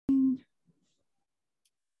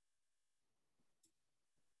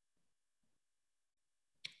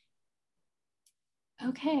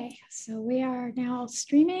Okay, so we are now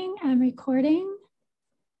streaming and recording.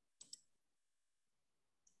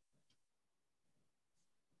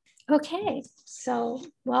 Okay, so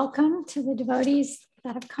welcome to the devotees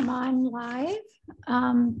that have come on live.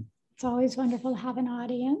 It's always wonderful to have an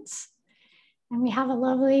audience. And we have a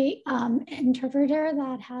lovely interpreter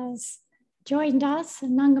that has joined us,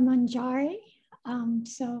 Nanga Manjari.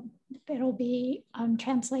 So it'll be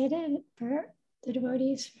translated for the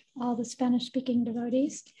devotees, all the Spanish-speaking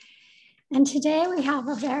devotees. And today we have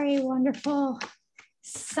a very wonderful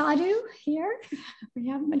sadhu here. We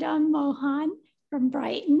have Madame Mohan from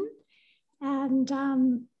Brighton, and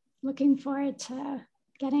looking forward to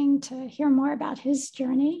getting to hear more about his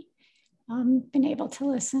journey. Been able to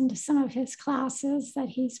listen to some of his classes that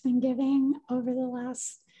he's been giving over the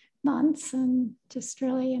last months and just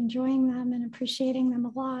really enjoying them and appreciating them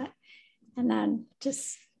a lot. And then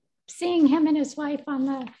just seeing him and his wife on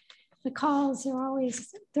the calls,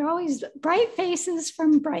 they're always bright faces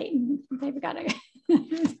from Brighton. They've got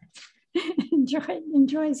to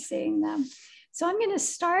enjoy seeing them. So I'm going to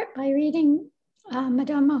start by reading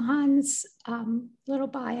Madame Mohan's little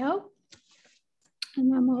bio,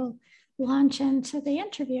 and then we'll launch into the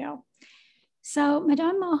interview. So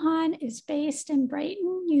Madame Mohan is based in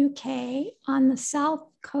Brighton, UK, on the south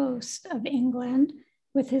coast of England,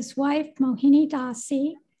 with his wife Mohini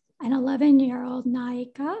Dasi and 11-year-old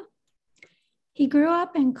Naika. He grew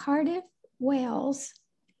up in Cardiff, Wales.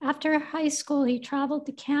 After high school, he traveled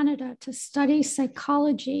to Canada to study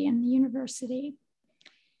psychology in the university.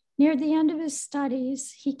 Near the end of his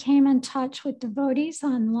studies, he came in touch with devotees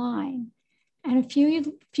online. And a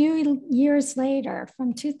few years later,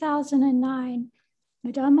 from 2009,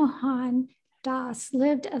 Madame Mohan Das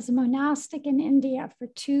lived as a monastic in India for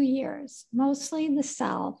 2 years, mostly the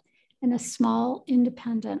south, in a small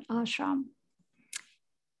independent ashram.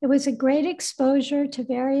 It was a great exposure to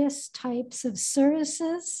various types of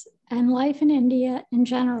services and life in India in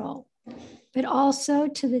general, but also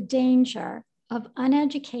to the danger of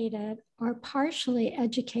uneducated or partially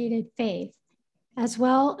educated faith, as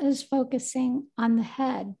well as focusing on the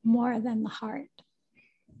head more than the heart.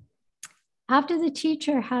 After the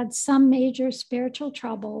teacher had some major spiritual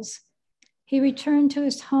troubles, he returned to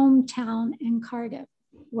his hometown in Cardiff,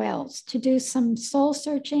 Wales, to do some soul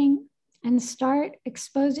searching and start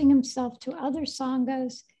exposing himself to other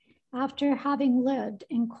sanghas after having lived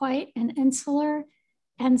in quite an insular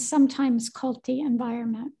and sometimes culty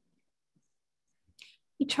environment.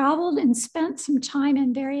 He traveled and spent some time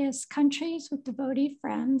in various countries with devotee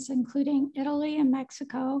friends, including Italy and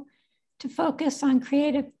Mexico, to focus on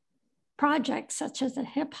creative projects such as a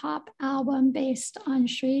hip hop album based on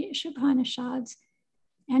Sri Upanishads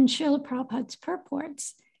and Srila Prabhupada's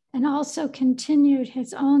purports, and also continued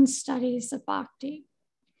his own studies of bhakti.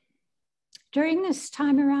 During this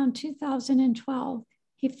time around 2012,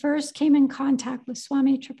 he first came in contact with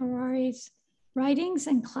Swami Tripurari's writings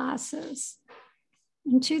and classes.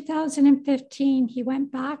 In 2015, he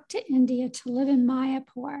went back to India to live in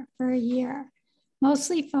Mayapur for a year,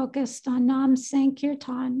 mostly focused on Nam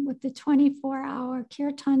Sankirtan with the 24-hour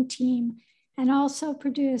Kirtan team, and also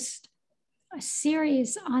produced a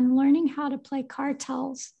series on learning how to play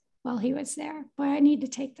cartels while he was there. Boy, I need to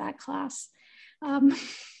take that class. It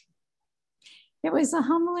was a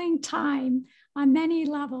humbling time on many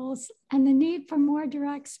levels, and the need for more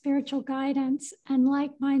direct spiritual guidance and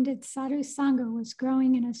like-minded sadhu sangha was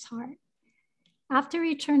growing in his heart. After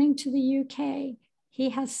returning to the UK, he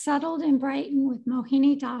has settled in Brighton with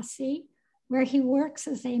Mohini Dasi, where he works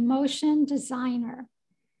as a motion designer.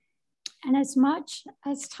 And as much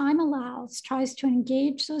as time allows, tries to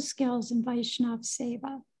engage those skills in Vaishnav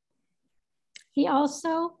Seva. He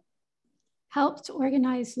also helped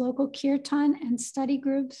organize local kirtan and study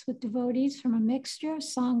groups with devotees from a mixture of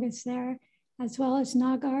sanghas there, as well as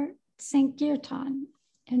Nagar Sankirtan.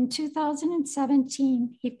 In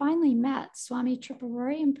 2017, he finally met Swami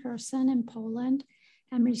Tripurari in person in Poland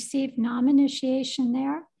and received Nam initiation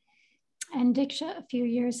there and Diksha a few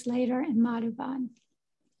years later in Madhuban.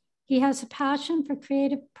 He has a passion for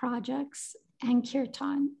creative projects and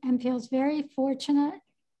kirtan and feels very fortunate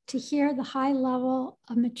to hear the high level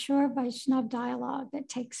of mature Vaishnav dialogue that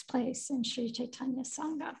takes place in Sri Chaitanya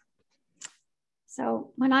Sangha.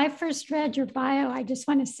 So when I first read your bio, I just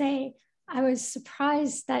want to say, I was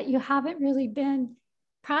surprised that you haven't really been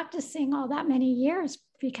practicing all that many years,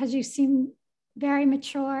 because you seem very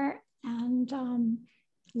mature and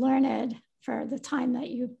learned for the time that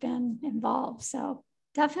you've been involved. So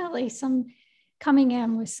definitely some coming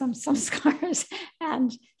in with some scars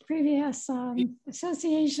and previous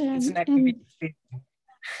association. It's an activity.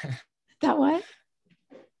 That what?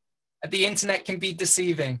 The internet can be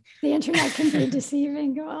deceiving. The internet can be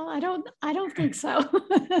deceiving. Well, I don't think so.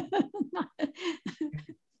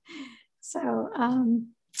 So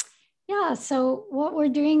yeah. So what we're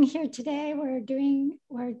doing here today, we're doing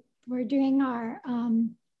our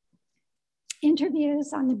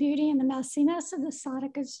interviews on the beauty and the messiness of the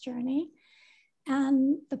Sadhaka's journey.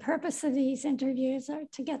 And the purpose of these interviews are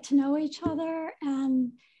to get to know each other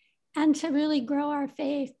and to really grow our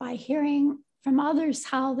faith by hearing from others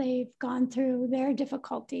how they've gone through their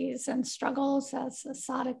difficulties and struggles as a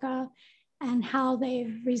sadhaka, and how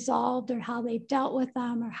they've resolved or how they've dealt with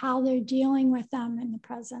them or how they're dealing with them in the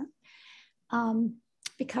present.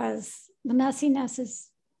 Because the messiness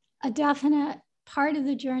is a definite part of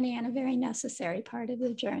the journey and a very necessary part of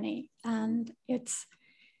the journey. And it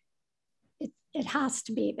has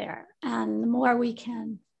to be there. And the more we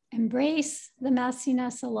can embrace the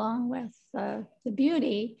messiness along with the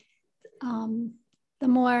beauty, the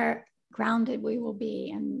more grounded we will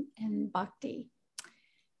be in bhakti.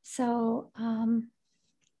 So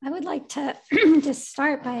I would like to just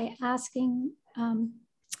start by asking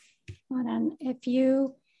Madan, if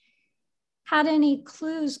you had any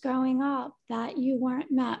clues growing up that you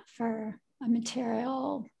weren't meant for a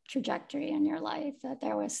material trajectory in your life, that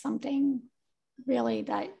there was something really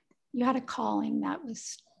that you had a calling that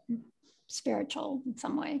was spiritual in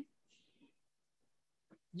some way.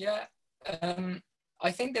 Yeah,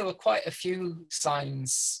 I think there were quite a few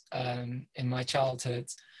signs in my childhood.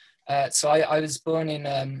 So I was born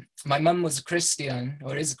in, my mum was a Christian,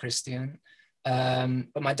 or is a Christian,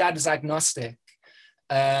 but my dad was agnostic.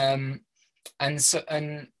 But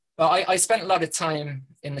I spent a lot of time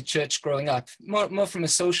in the church growing up, more from a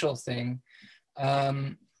social thing.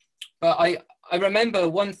 But I remember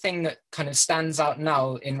one thing that kind of stands out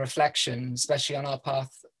now in reflection, especially on our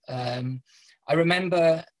path. I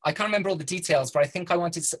can't remember all the details, but I think I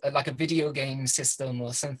wanted like a video game system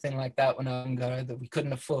or something like that when I was younger that we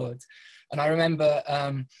couldn't afford. And I remember,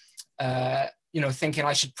 thinking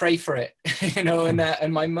I should pray for it,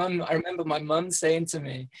 and my mum, I remember my mum saying to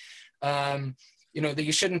me, that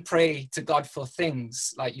you shouldn't pray to God for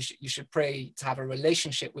things, like you should pray to have a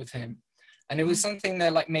relationship with him. And it was something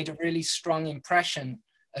that like made a really strong impression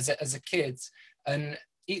as a kid. And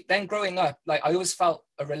then growing up, like I always felt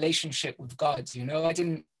a relationship with God, I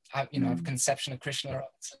didn't have, have a conception of Krishna or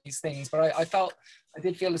these things, but I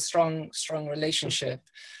did feel a strong relationship.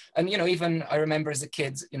 And, even I remember as a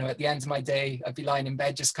kid, at the end of my day, I'd be lying in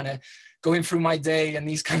bed, just kind of going through my day and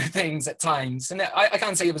these kind of things at times. And I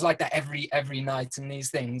can't say it was like that every night and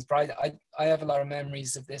these things, but I have a lot of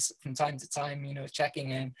memories of this from time to time,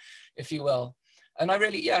 checking in, if you will. And I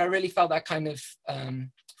really felt that kind of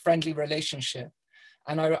friendly relationship.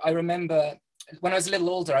 And I remember when I was a little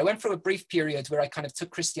older, I went through a brief period where I kind of took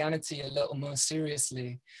Christianity a little more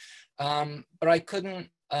seriously. But I couldn't,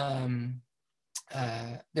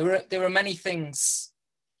 there were many things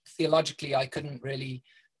theologically I couldn't really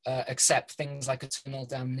accept, things like eternal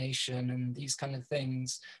damnation and these kind of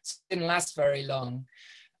things. So it didn't last very long.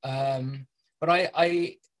 But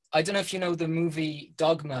I don't know if you know the movie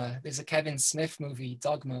Dogma. There's a Kevin Smith movie,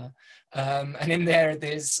 Dogma. And in there,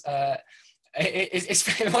 there's,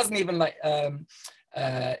 it wasn't even like,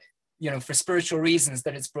 for spiritual reasons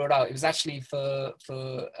that it's brought out. It was actually for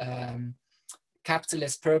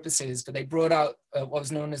capitalist purposes, but they brought out what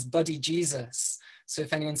was known as Buddy Jesus. So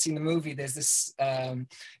if anyone's seen the movie, there's this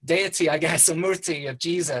deity, I guess, a murti of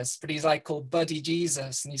Jesus, but he's like called Buddy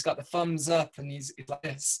Jesus, and he's got the thumbs up, and he's like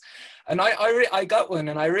this. And I got one,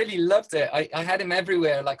 and I really loved it. I had him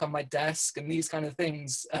everywhere, like on my desk and these kind of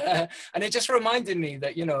things. And it just reminded me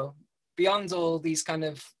that, beyond all these kind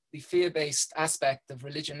of the fear-based aspect of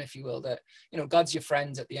religion, if you will, that, God's your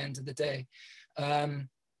friend at the end of the day.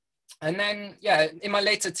 And then, in my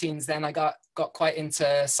later teens, then I got quite into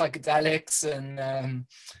psychedelics and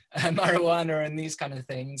marijuana and these kind of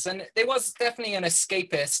things. And there was definitely an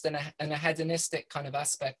escapist and a hedonistic kind of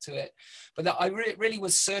aspect to it. But that I really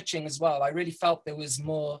was searching as well. I really felt there was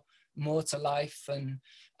more to life. And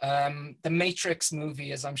the Matrix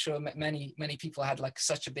movie, as I'm sure many people had like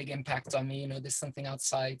such a big impact on me, there's something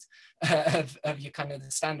outside of your kind of the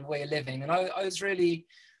standard way of living. And I was really...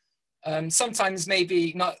 sometimes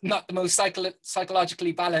maybe not the most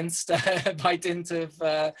psychologically balanced by dint of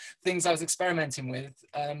things I was experimenting with,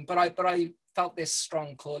 but I felt this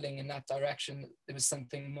strong calling in that direction. There was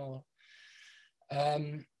something more.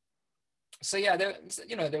 So yeah, there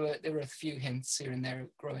were a few hints here and there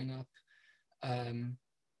growing up,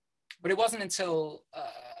 but it wasn't until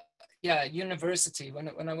university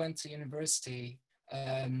when I went to university.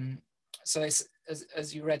 So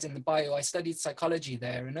as you read in the bio, I studied psychology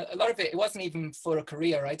there, and a lot of it wasn't even for a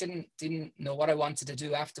career. I didn't know what I wanted to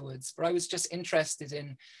do afterwards, but I was just interested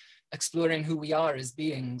in exploring who we are as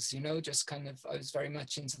beings, you know, just kind of, I was very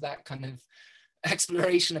much into that kind of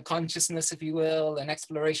exploration of consciousness, if you will, and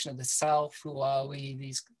exploration of the self. Who are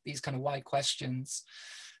we? These kind of why questions.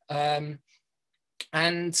 But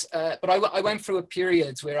I went through a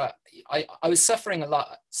period where I was suffering a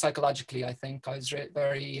lot psychologically. I think I was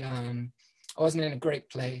very, I wasn't in a great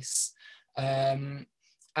place. But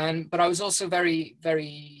I was also very,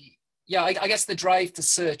 very, yeah, I guess the drive to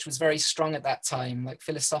search was very strong at that time, like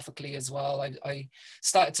philosophically as well. I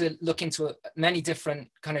started to look into many different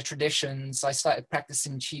kind of traditions. I started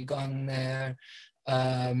practicing Qigong there.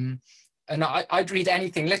 And I'd read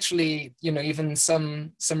anything, literally, you know, even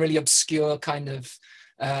some really obscure kind of,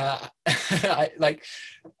 like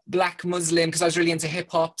Black Muslim, because I was really into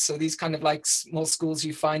hip hop. So these kind of like small schools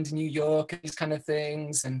you find in New York, these kind of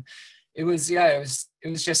things. And it was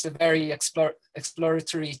just a very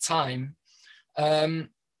exploratory time. And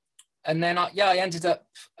then I ended up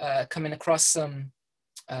coming across some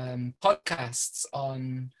podcasts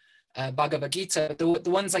on Bhagavad Gita.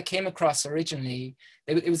 The ones I came across originally,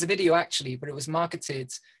 it was a video actually, but it was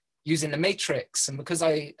marketed using the Matrix. And because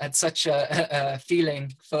I had such a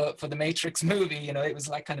feeling for the Matrix movie, you know, it was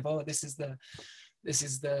like kind of, oh, this is the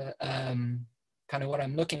kind of what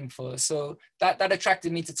I'm looking for. So that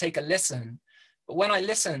attracted me to take a listen. But when I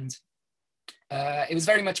listened, it was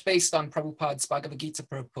very much based on Prabhupada's Bhagavad Gita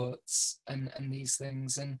purports and these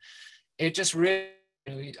things. And it just really,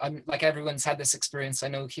 I'm like, everyone's had this experience, I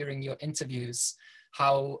know, hearing your interviews,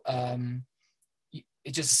 how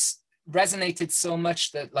it just resonated so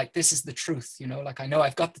much that like, this is the truth, you know, like, I know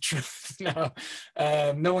I've got the truth now.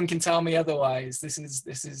 No one can tell me otherwise. This is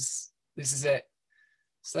it.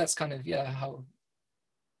 So that's kind of, yeah, how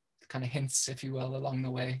kind of hints, if you will, along the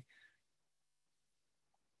way.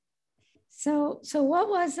 So what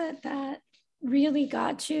was it that really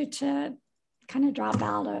got you to kind of drop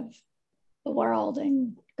out of the world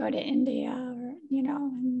and go to India, or, you know,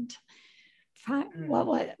 and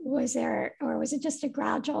what was there, or was it just a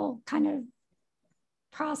gradual kind of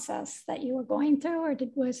process that you were going through, or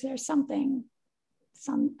was there some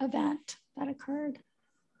event that occurred?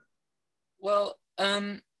 Well,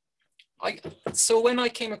 so when I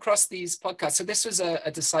came across these podcasts, so this was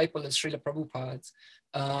a disciple of Srila Prabhupada,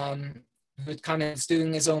 who kind of is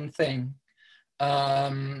doing his own thing.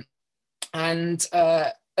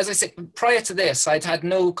 As I said, prior to this, I'd had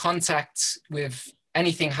no contact with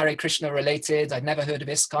anything Hare Krishna related. I'd never heard of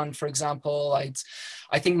ISKCON, for example. I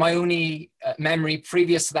think my only memory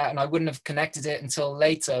previous to that, and I wouldn't have connected it until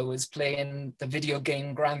later, was playing the video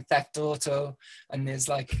game Grand Theft Auto, and there's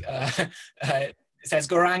like, it says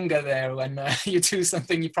Goranga there when you do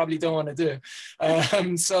something you probably don't want to do.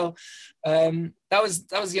 That was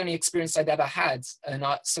the only experience I'd ever had. And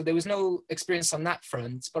so there was no experience on that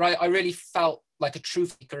front, but I really felt like a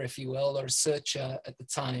truth seeker, if you will, or a searcher at the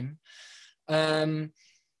time.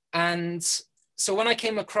 And so when I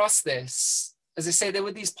came across this, as I say, there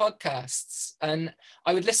were these podcasts, and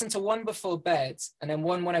I would listen to one before bed and then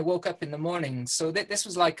one when I woke up in the morning. So this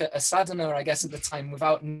was like a sadhana, I guess, at the time.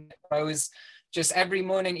 I was just every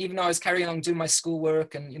morning, even though I was carrying on doing my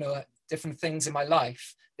schoolwork and, you know, different things in my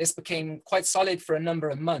life, this became quite solid for a number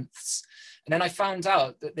of months. And then I found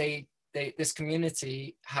out that this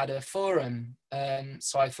community had a forum.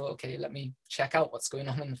 So I thought, okay, let me check out what's going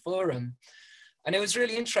on in the forum. And it was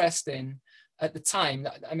really interesting at the time.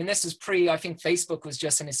 I mean, this was I think Facebook was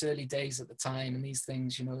just in its early days at the time, and these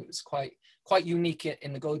things, you know, it was quite unique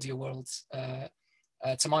in the Gaudiya world,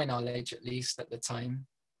 to my knowledge, at least at the time.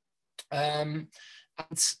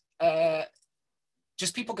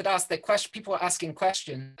 Just people could ask their question, people were asking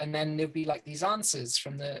questions, and then there'd be like these answers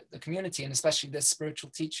from the community, and especially this spiritual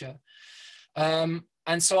teacher.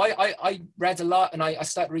 And so I read a lot, and I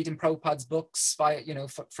started reading Prabhupada's books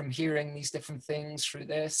from hearing these different things through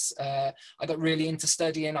this. I got really into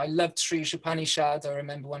studying. I loved Sri Upanishad. I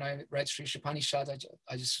remember when I read Sri Upanishad,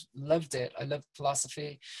 I just loved it. I loved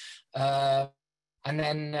philosophy. And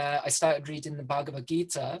then I started reading the Bhagavad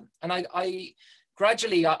Gita, and I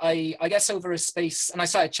gradually, I guess over a space, and I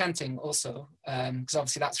started chanting also, because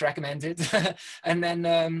obviously that's recommended. And then,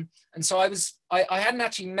 and so I hadn't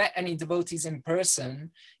actually met any devotees in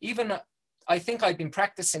person. Even, I think I'd been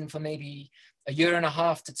practicing for maybe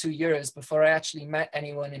 1.5 to 2 years before I actually met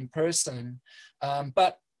anyone in person.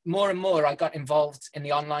 But more and more, I got involved in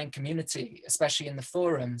the online community, especially in the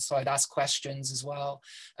forum. So I'd ask questions as well.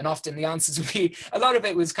 And often the answers would be, a lot of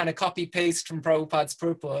it was kind of copy paste from Prabhupada's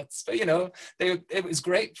purports, but, you know, it was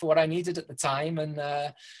great for what I needed at the time. And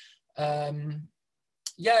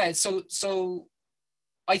yeah, so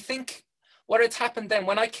I think what had happened then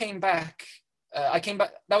when I came back,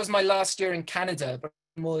 that was my last year in Canada, but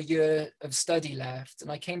more year of study left.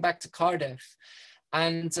 And I came back to Cardiff,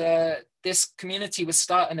 and this community was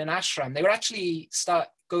starting an ashram. They were actually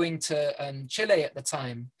going to Chile at the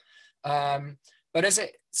time. But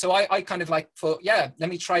so I kind of like thought, yeah, let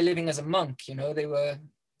me try living as a monk. You know, they were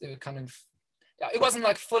kind of, it wasn't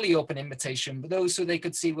like fully open invitation, but those who they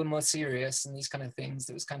could see were more serious and these kind of things,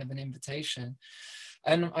 there was kind of an invitation.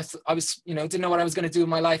 And I was, you know, didn't know what I was going to do with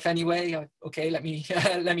my life anyway. Okay, let me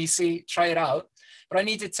try it out. But I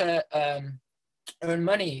needed to earn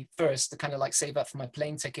money first to kind of like save up for my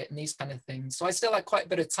plane ticket and these kind of things. So I still had quite a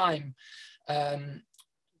bit of time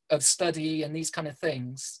of study and these kind of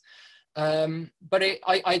things. But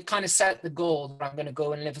I kind of set the goal that I'm going to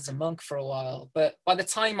go and live as a monk for a while. But by the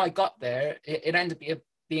time I got there, it ended up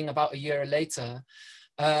being about a year later.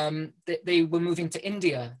 They were moving to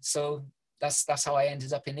India, so that's how I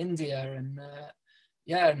ended up in India. And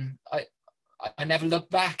yeah, and I never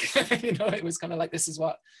looked back. You know, it was kind of like, this is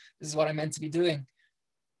what I meant to be doing.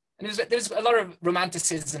 And there's a lot of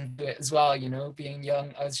romanticism to it as well, you know, being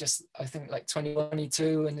young. I was just, I think like 21,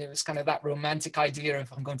 22, and it was kind of that romantic idea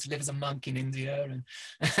of I'm going to live as a monk in India.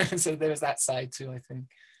 And so there was that side too, I think.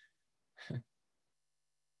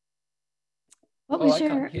 What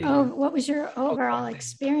was your overall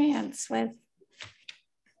experience with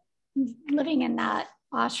living in that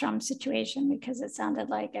ashram situation? Because it sounded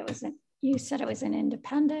like you said it was an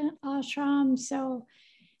independent ashram. So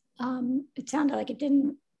it sounded like it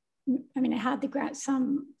didn't, I mean, it had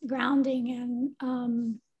some grounding in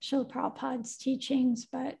Srila Prabhupada's teachings,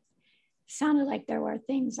 but it sounded like there were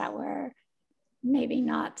things that were maybe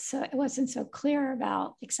not so, it wasn't so clear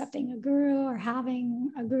about accepting a guru or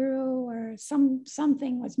having a guru, or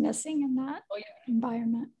something was missing in that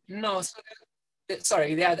environment. No, so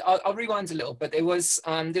sorry, yeah, I'll rewind a little, but there's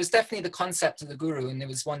definitely the concept of the guru, and there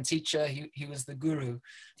was one teacher, he was the guru.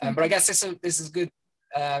 But I guess this is good,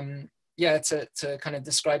 to kind of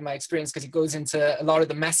describe my experience, because it goes into a lot of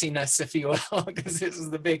the messiness, if you will, because this was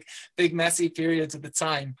the big messy period of the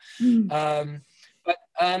time.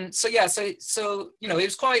 So you know,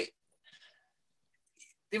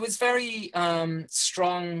 it was very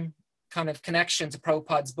strong kind of connection to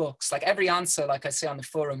Prabhupada's books. Like every answer, like I say on the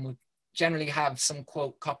forum, would generally have some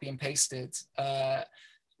quote copy and pasted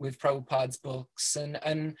with Prabhupada's books,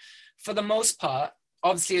 and for the most part,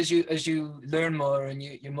 obviously as you learn more and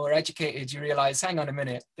you're more educated, you realize, hang on a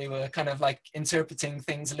minute, they were kind of like interpreting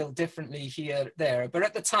things a little differently here, there. But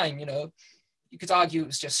at the time, you know, you could argue it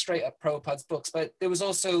was just straight up Prabhupada's books, but there was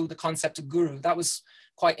also the concept of guru. That was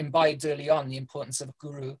quite imbibed early on, the importance of a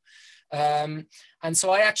guru. And so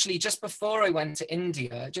I actually, just before I went to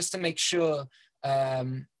India, just to make sure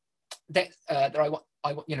that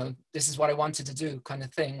I, you know, this is what I wanted to do kind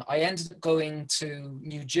of thing, I ended up going to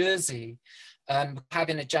New Jersey,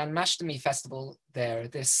 having a Janmashtami festival there,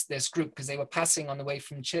 this group, because they were passing on the way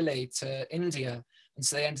from Chile to India. And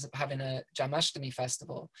so they ended up having a Janmashtami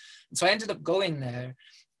festival. And so I ended up going there,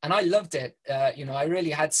 and I loved it. You know, I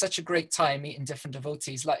really had such a great time meeting different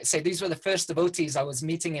devotees. Like I say, these were the first devotees I was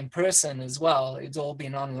meeting in person as well. It's all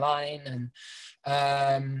been online.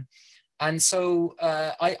 And so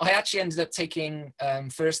I actually ended up taking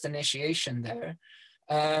first initiation there.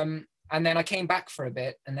 And then I came back for a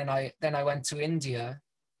bit, and then I went to India.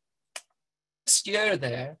 This year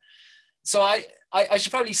there, so I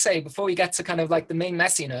should probably say, before we get to kind of like the main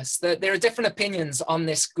messiness, that there are different opinions on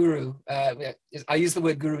this guru. I use the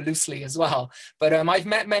word guru loosely as well, but I've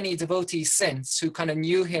met many devotees since who kind of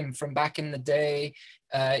knew him from back in the day,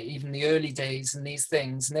 even the early days and these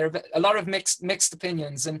things. And there are a lot of mixed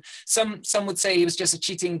opinions. And some would say he was just a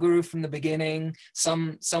cheating guru from the beginning.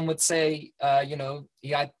 Some would say, you know, he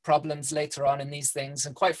had problems later on in these things.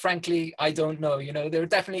 And quite frankly, I don't know. You know, there are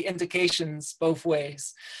definitely indications both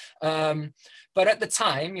ways. But at the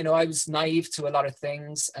time, you know, I was naive to a lot of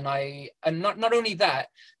things, and not only that,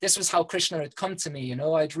 this was how Krishna had come to me. You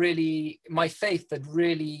know, my faith had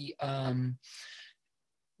really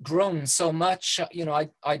grown so much. You know,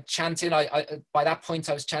 I chanted, by that point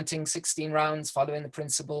I was chanting 16 rounds, following the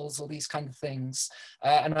principles, all these kind of things,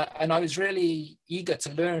 and I was really eager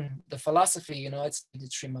to learn the philosophy. You know, I'd studied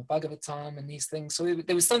Srimad Bhagavatam and these things, so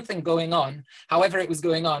there was something going on, however it was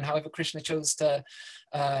going on, however Krishna chose to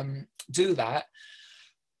do that.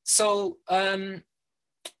 So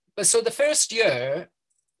so the first year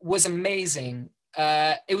was amazing.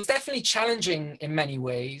 it was definitely challenging in many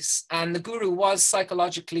ways, and the guru was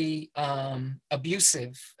psychologically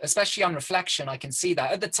abusive, especially on reflection. I can see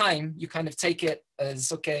that. At the time, you kind of take it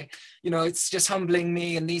as, okay, you know, it's just humbling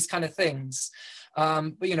me and these kind of things.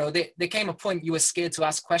 But you know, there came a point you were scared to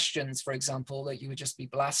ask questions, for example, that you would just be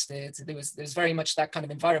blasted. There's very much that kind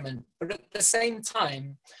of environment. But at the same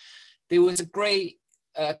time, there was a great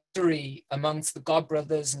history amongst the God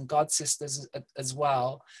brothers and God sisters as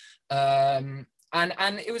well. And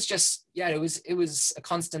it was just, yeah, it was a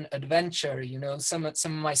constant adventure. You know, some of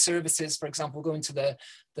my services, for example, going to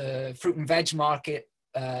the fruit and veg market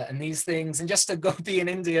and these things, and just to go be in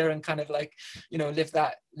India and kind of like, you know,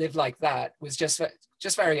 live like that was just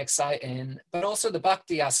very exciting. But also the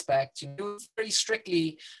bhakti aspect, you know, very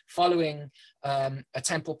strictly following a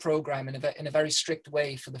temple program in a very strict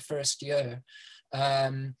way for the first year,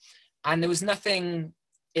 and there was nothing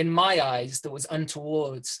in my eyes that was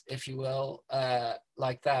untoward, if you will,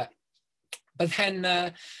 like that. But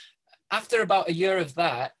then after about a year of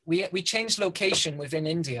that, we changed location within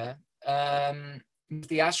India,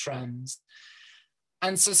 the ashrams.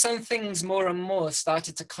 And so some things more and more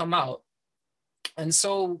started to come out. And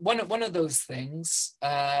so one of those things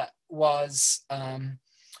was,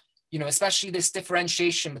 you know, especially this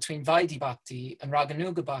differentiation between Vaidhi Bhakti and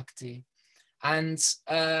Raganuga Bhakti. And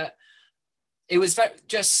it was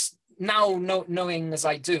just now knowing as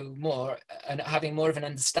I do more and having more of an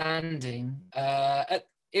understanding,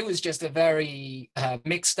 it was just a very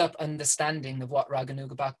mixed up understanding of what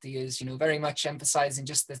Raganuga Bhakti is, you know, very much emphasizing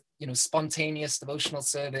just the, you know, spontaneous devotional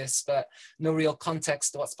service, but no real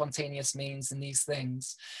context to what spontaneous means and these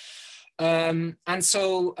things. And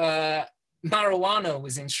so marijuana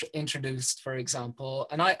was introduced, for example,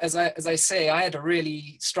 and as I say, I had a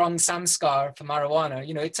really strong samskar for marijuana.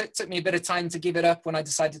 You know, it took me a bit of time to give it up when I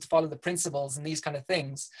decided to follow the principles and these kind of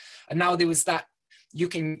things. And now there was that you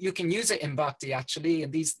can use it in bhakti actually,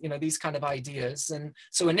 and these, you know, these kind of ideas. And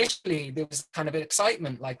so initially there was kind of an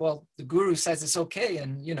excitement, like, well, the guru says it's okay,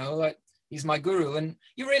 and you know, he's my guru, and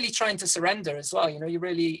you're really trying to surrender as well. You know, you're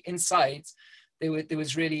really inside. There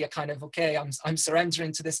was really a kind of, okay, I'm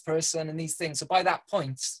surrendering to this person and these things. So by that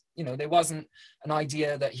point, you know, there wasn't an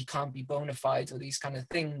idea that he can't be bona fide or these kind of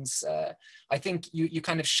things. I think you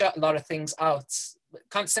kind of shut a lot of things out.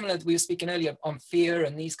 Kind of similar to we were speaking earlier on fear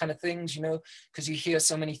and these kind of things, you know, because you hear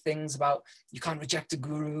so many things about you can't reject a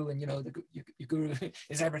guru, and you know, your guru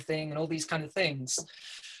is everything and all these kind of things.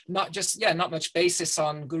 Not much basis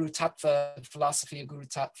on Guru Tattva, philosophy of Guru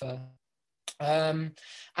Tattva.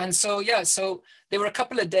 And so, yeah, so there were a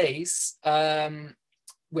couple of days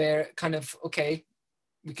where kind of, okay,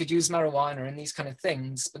 we could use marijuana and these kind of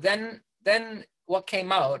things. But then what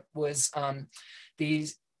came out was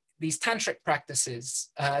these tantric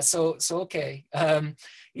practices. So okay,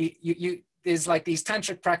 there's like these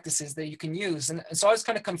tantric practices that you can use. And so I was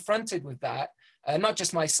kind of confronted with that, not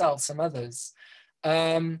just myself, some others.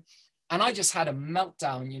 And I just had a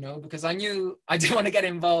meltdown, you know, because I knew I didn't want to get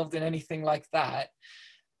involved in anything like that.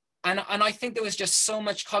 And I think there was just so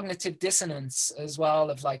much cognitive dissonance as well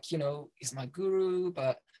of like, you know, he's my guru,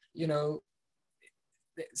 but, you know,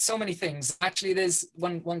 so many things. Actually, there's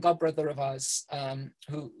one god brother of ours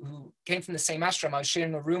who came from the same ashram I was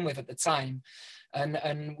sharing a room with at the time.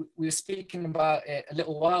 And we were speaking about it a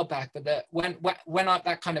little while back, but that when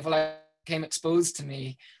that kind of like became exposed to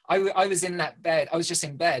me, I was in that bed. I was just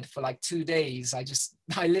in bed for like 2 days.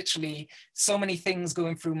 I literally, so many things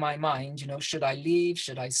going through my mind, you know, should I leave?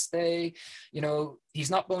 Should I stay? You know,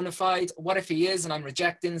 he's not bona fide. What if he is and I'm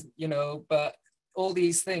rejecting, you know, but all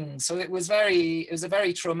these things. So it was a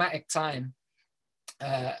very traumatic time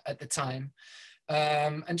at the time.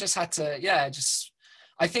 And just had to,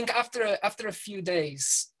 I think after a few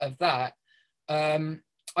days of that,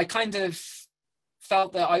 I kind of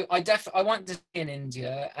felt that I wanted to be in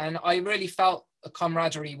India, and I really felt a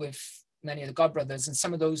camaraderie with many of the god brothers, and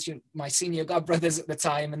some of those, you know, my senior god brothers at the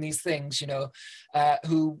time, and these things, you know,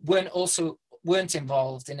 who weren't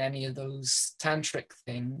involved in any of those tantric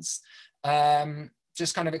things.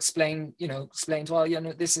 Just kind of explained, well, you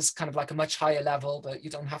know, this is kind of like a much higher level, but you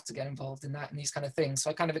don't have to get involved in that and these kind of things. So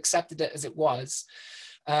I kind of accepted it as it was.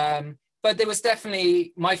 But there was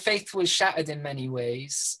definitely, my faith was shattered in many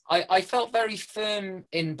ways. I felt very firm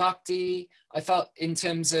in bhakti. I felt in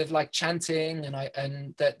terms of like chanting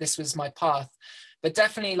and that this was my path. But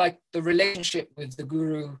definitely like the relationship with the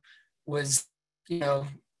guru was, you know,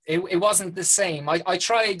 it wasn't the same. I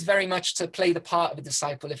tried very much to play the part of a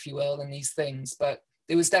disciple, if you will, in these things, but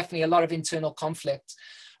there was definitely a lot of internal conflict.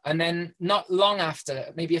 And then not long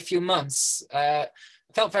after, maybe a few months,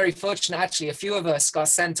 felt very fortunate, actually. A few of us got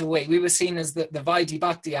sent away. We were seen as the Vaidhi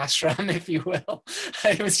Bhakti ashram, if you will.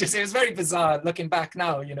 It was very bizarre looking back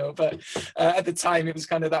now, you know, but at the time it was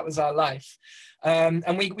kind of, that was our life.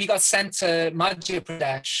 And we got sent to Madhya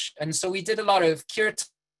Pradesh. And so we did a lot of kirtan.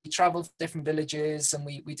 We traveled to different villages, and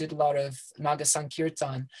we did a lot of Naga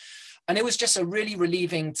Sankirtan. And it was just a really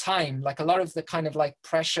relieving time, like a lot of the kind of like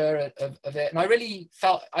pressure of it. And I really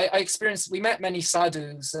felt, I experienced, we met many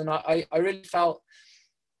sadhus, and I really felt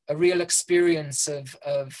a real experience of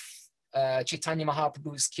Chaitanya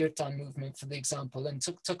Mahaprabhu's Kirtan movement, for the example, and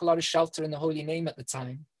took a lot of shelter in the holy name at the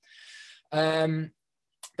time.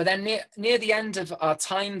 But then near the end of our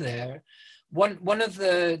time there, one of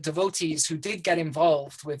the devotees who did get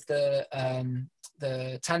involved with the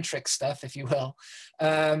tantric stuff, if you will,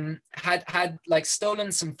 had like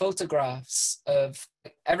stolen some photographs of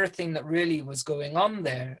everything that really was going on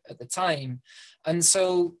there at the time. And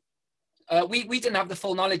so we didn't have the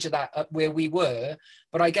full knowledge of that where we were,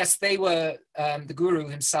 but I guess they were, the guru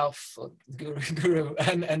himself, or the guru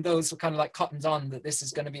and those were kind of like cottoned on that this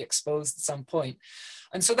is going to be exposed at some point.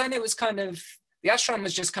 And so then it was kind of, the ashram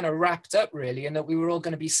was just kind of wrapped up really, and that we were all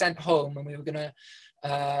going to be sent home, and we were going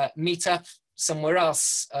to meet up somewhere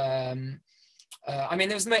else. I mean,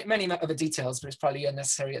 there's many other details, but it's probably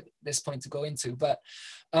unnecessary at this point to go into. But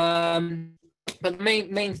the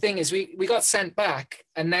main thing is we got sent back,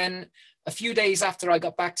 and then a few days after I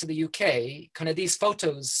got back to the UK, kind of these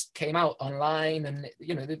photos came out online, and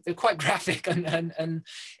you know they're quite graphic, and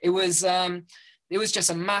it was just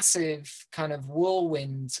a massive kind of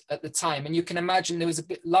whirlwind at the time. And you can imagine there was a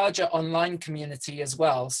bit larger online community as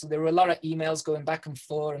well, so there were a lot of emails going back and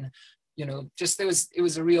forth, and you know, just it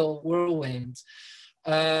was a real whirlwind.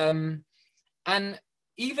 And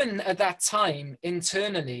even at that time,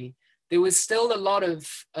 internally, there was still a lot of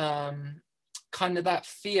kind of that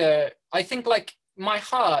fear. I think like my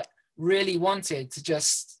heart really wanted to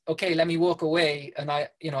just, okay, let me walk away, and I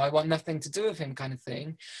want nothing to do with him, kind of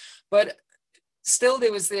thing. But still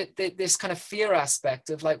there was this kind of fear aspect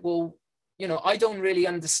of like, well, you know, I don't really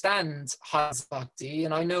understand Hari's Bhakti,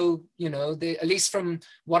 and I know, you know, at least from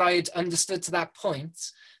what I had understood to that point,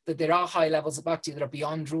 that there are high levels of Bhakti that are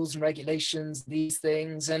beyond rules and regulations, these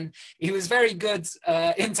things. And he was very good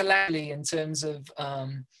intellectually in terms of,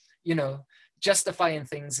 you know, justifying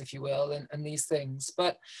things, if you will, and these things.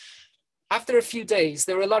 But after a few days,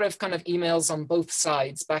 there were a lot of kind of emails on both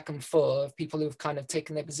sides, back and forth, people who've kind of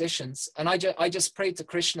taken their positions. And I just prayed to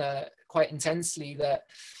Krishna quite intensely that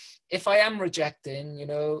if I am rejecting, you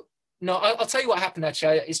know, no, I'll tell you what happened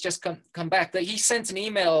actually. It's just come back that he sent an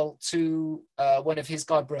email to one of his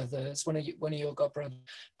godbrothers, one of your godbrothers.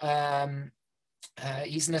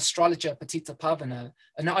 He's an astrologer, Patita Pavana,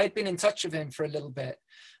 and I'd been in touch with him for a little bit.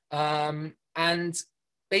 And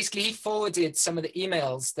basically he forwarded some of the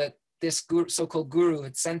emails that this so-called guru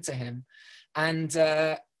had sent to him. And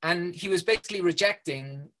he was basically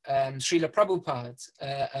rejecting Srila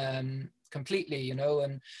Prabhupada completely, you know,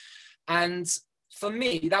 and for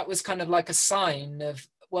me, that was kind of like a sign of,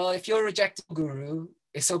 well, if you're rejecting guru,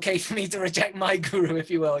 it's okay for me to reject my guru,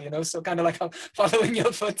 if you will, you know, so kind of like I'm following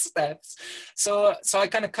your footsteps. So I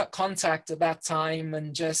kind of cut contact at that time,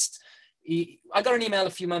 and just, I got an email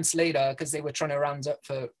a few months later because they were trying to round up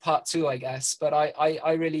for part 2, I guess. But I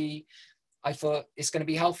thought it's going to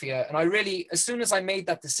be healthier. And I really, as soon as I made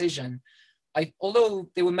that decision, although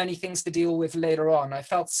there were many things to deal with later on, I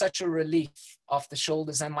felt such a relief off the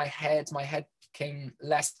shoulders, and my head became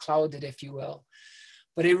less clouded, if you will.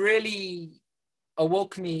 But it really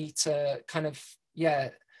awoke me to kind of, yeah,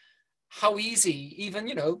 how easy, even,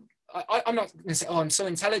 you know, I'm not going to say, oh, I'm so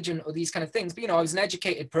intelligent or these kind of things, but, you know, I was an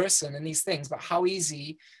educated person and these things, but how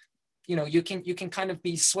easy, you know, you can kind of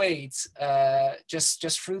be swayed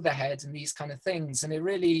just through the head and these kind of things. And it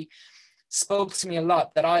really spoke to me a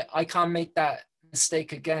lot that I can't make that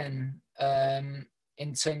mistake again,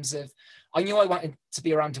 in terms of, I knew I wanted to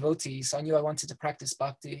be around devotees. I knew I wanted to practice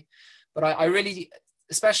bhakti, but I really,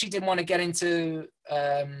 especially didn't want to get into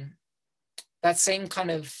that same kind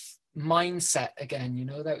of mindset again, you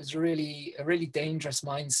know. That was really a really dangerous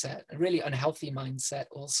mindset, a really unhealthy mindset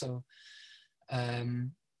also.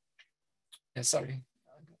 Yeah, sorry.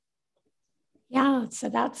 Yeah, so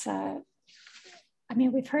that's I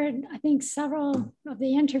mean, we've heard, I think, several of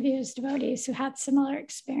the interviews, devotees who had similar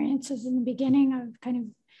experiences in the beginning of kind of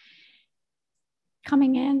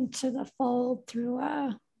coming into the fold through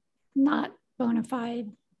a not bona fide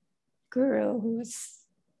guru who was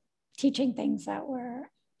teaching things that were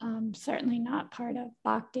certainly not part of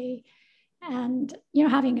bhakti, and, you know,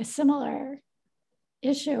 having a similar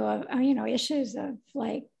issue of, you know, issues of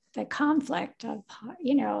like the conflict of,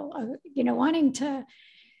 wanting to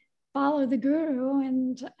follow the guru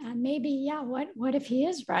and maybe, what if he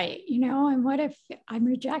is right, and what if I'm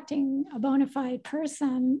rejecting a bona fide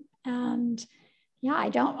person, and I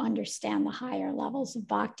don't understand the higher levels of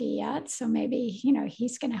bhakti yet. So maybe,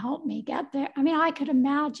 he's going to help me get there. I mean, I could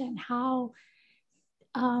imagine how,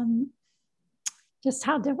 just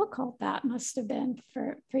how difficult that must have been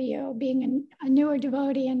for you, being a newer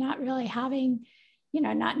devotee and not really having,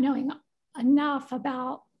 not knowing enough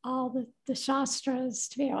about all the shastras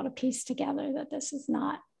to be able to piece together that this is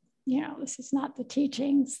not the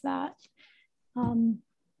teachings that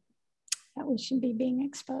that we should be being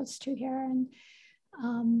exposed to here. And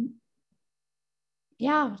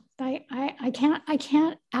I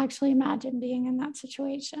can't actually imagine being in that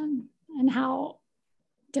situation and how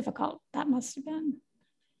difficult that must have been.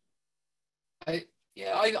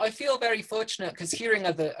 I feel very fortunate, because hearing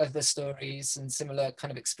other stories and similar kind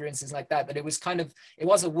of experiences like that it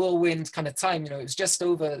was a whirlwind kind of time. It was just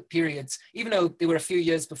over periods, even though they were a few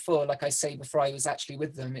years before, like I say, before I was actually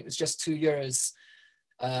with them. It was just 2 years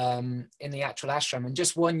in the actual ashram, and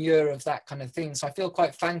just 1 year of that kind of thing. So I feel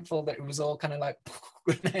quite thankful that it was all kind of like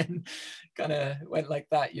and then kind of went like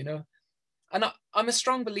that, And I'm a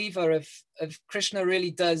strong believer of Krishna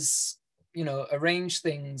really does, arrange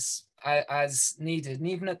things as needed. And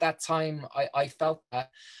even at that time, I felt that,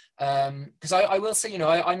 because I will say,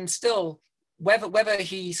 I'm still, whether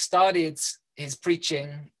he started his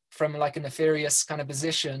preaching from like a nefarious kind of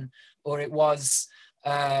position, or it was,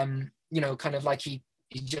 kind of like he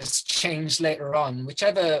just changed later on,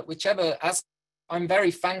 whichever, as I'm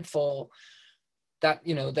very thankful that,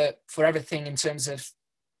 that for everything in terms of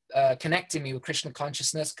connecting me with Krishna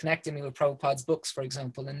consciousness, connecting me with Prabhupada's books, for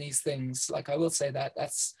example, and these things. Like, I will say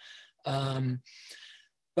that's,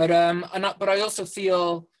 but I also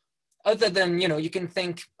feel, other than, you can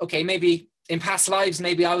think, okay, maybe in past lives,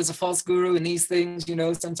 maybe I was a false guru and these things,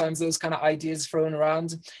 sometimes those kind of ideas thrown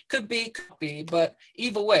around. Could be, but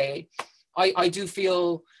either way, I do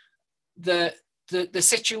feel the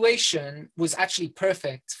situation was actually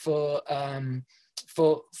perfect for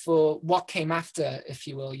what came after, if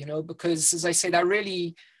you will, because, as I say, that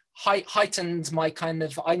really heightened my kind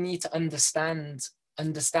of, I need to understand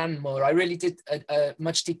more. I really did a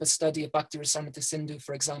much deeper study of Bhakti Rasamrita Sindhu,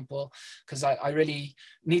 for example, because I really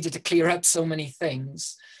needed to clear up so many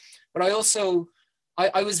things. But I also,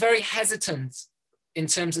 I was very hesitant in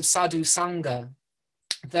terms of sadhu sangha,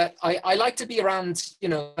 that I like to be around,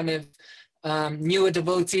 kind of newer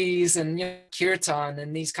devotees and kirtan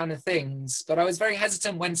and these kind of things. But I was very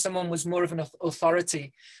hesitant when someone was more of an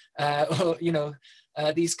authority, or,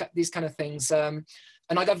 these kind of things.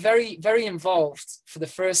 And I got very, very involved for the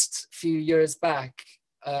first few years back,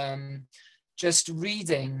 just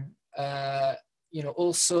reading,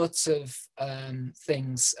 all sorts of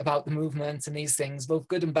things about the movement and these things, both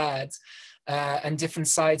good and bad, and different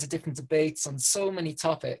sides of different debates on so many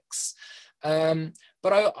topics.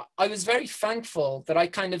 But I was very thankful that I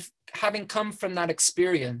kind of, having come from that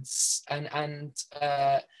experience, and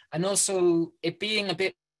also it being a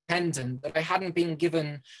bit independent, that I hadn't been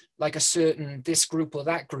given like a certain this group or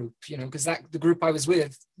that group, because the group I was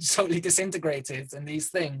with totally disintegrated and these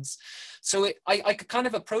things. So I could kind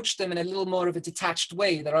of approach them in a little more of a detached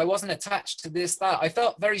way, that I wasn't attached to this, that. I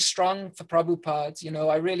felt very strong for Prabhupada,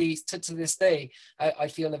 I really, to this day, I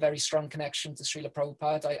feel a very strong connection to Srila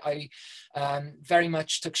Prabhupada. I very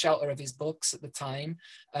much took shelter of his books at the time.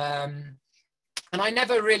 And I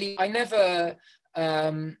never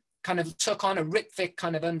kind of took on a Ritvik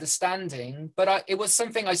kind of understanding, but it was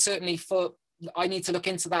something I certainly thought I need to look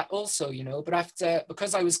into that also, but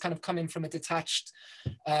because I was kind of coming from a detached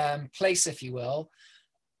place, if you will,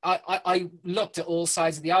 I looked at all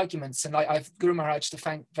sides of the arguments, and I've Guru Maharaj to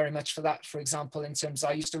thank very much for that. For example, in terms,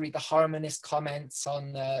 I used to read the harmonist comments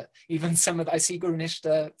on even some of I see Guru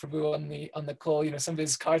Nishta Prabhu on the call, some of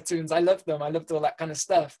his cartoons. I loved them. I loved all that kind of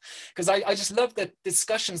stuff, because I just loved the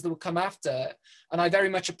discussions that would come after, and I very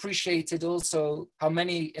much appreciated also how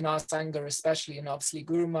many in our Sangha, especially, and obviously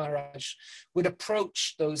Guru Maharaj, would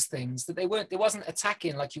approach those things, that they wasn't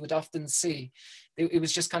attacking like you would often see. It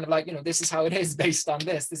was just kind of like, this is how it is based on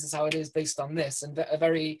this. This is how it is based on this. And a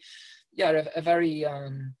very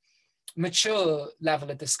mature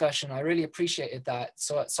level of discussion. I really appreciated that.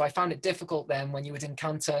 So I found it difficult then when you would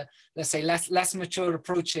encounter, let's say, less mature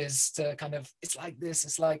approaches to kind of, it's like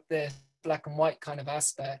this, black and white kind of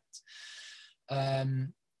aspect.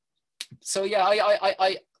 So yeah,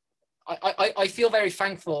 I feel very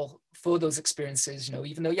thankful for those experiences,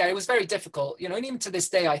 even though, it was very difficult, and even to this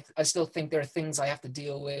day, I still think there are things I have to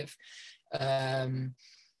deal with.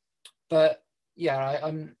 But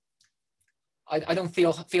yeah, I don't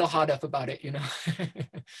feel hard up about it, you know.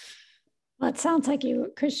 Well, it sounds like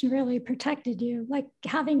Krishna really protected you, like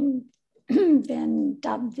having been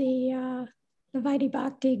dubbed the Vaidhi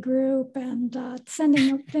Bhakti group and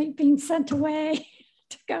being sent away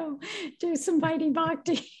to go do some Vaidhi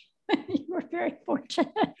Bhakti. You were very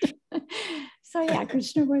fortunate. So yeah,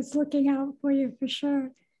 Krishna was looking out for you for sure.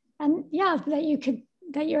 And yeah,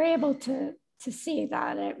 that you're able to see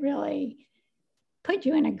that it really put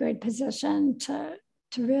you in a good position to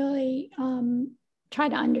really try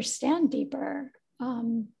to understand deeper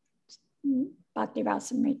Bhakti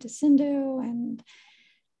Rasamrita Sindhu, and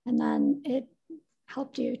then it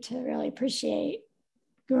helped you to really appreciate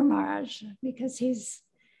Guru Maharaj, because he's,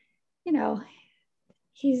 you know,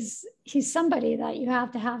 he's somebody that you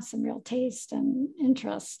have to have some real taste and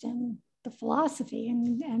interest in the philosophy,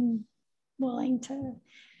 and willing to,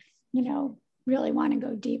 you know, really want to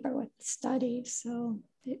go deeper with the study. So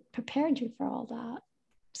it prepared you for all that.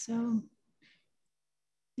 So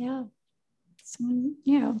yeah, someone,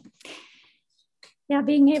 you know, yeah,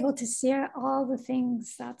 being able to see all the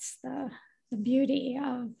things, that's the beauty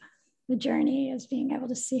of the journey, is being able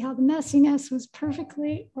to see how the messiness was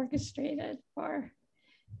perfectly orchestrated for,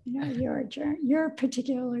 you know, your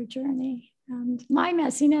particular journey. And my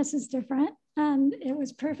messiness is different, and it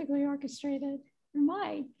was perfectly orchestrated for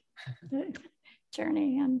my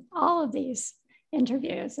journey. And all of these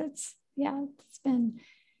interviews, it's been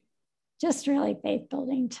just really faith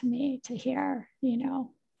building to me to hear, you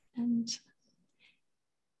know, and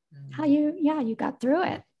how you got through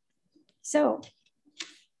it. So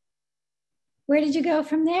where did you go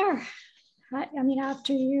from there? I mean,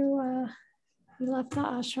 after you left the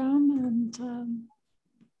ashram, and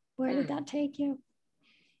where did that take you?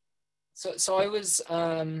 So I was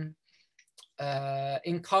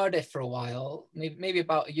in Cardiff for a while, maybe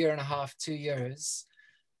about a year and a half, 2 years.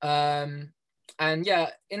 And yeah,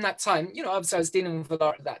 in that time, you know, obviously I was dealing with a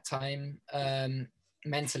lot at that time,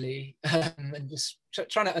 mentally, and just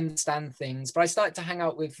trying to understand things. But I started to hang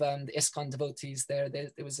out with the ISKCON devotees there. There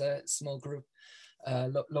was a small group,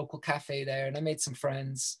 local cafe there, and I made some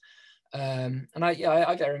friends. And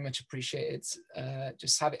I very much appreciated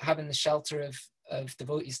just having the shelter of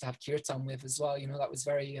devotees to have kirtan with as well. You know, that was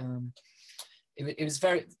very, it was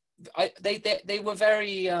very, they were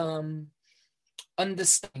very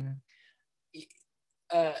understanding.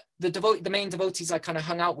 The main devotees I kind of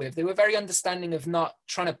hung out with, they were very understanding of not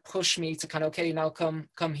trying to push me to kind of, okay, now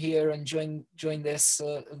come here and join this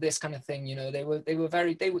this kind of thing. You know,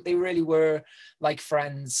 they really were like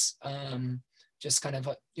friends. Just kind of,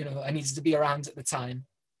 you know, I needed to be around at the time.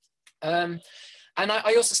 And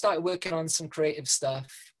I also started working on some creative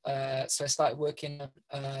stuff. So I started working,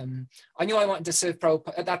 I knew I wanted to serve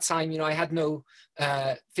Prabhupada. At that time, you know, I had no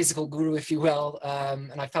physical guru, if you will.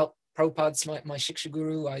 And I felt Prabhupada's my Shiksha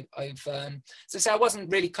guru. So I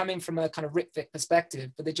wasn't really coming from a kind of Ritvik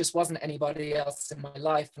perspective, but there just wasn't anybody else in my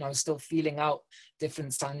life. And I was still feeling out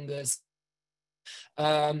different sanghas.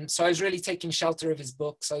 So I was really taking shelter of his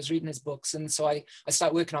books. I was reading his books. And so I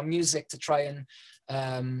started working on music to try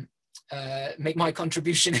and make my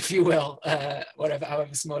contribution, if you will,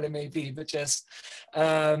 however small it may be, but just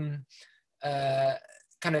kind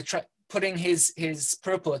of putting his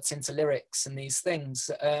purports into lyrics and these things.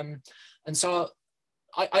 And so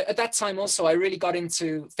I at that time also, I really got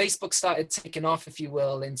into, Facebook started taking off, if you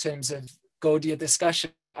will, in terms of Gaudiya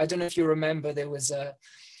discussion. I don't know if you remember, there was a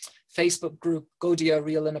Facebook group, Gaudiya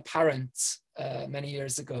Real and Apparent, many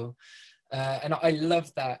years ago. And I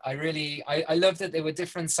loved that. I loved that there were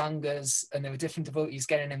different sanghas and there were different devotees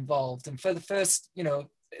getting involved. And for the first, you know,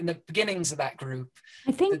 in the beginnings of that group,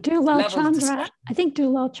 I think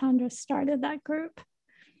Dulal Chandra started that group.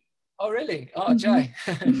 Oh, really? Oh, Jai.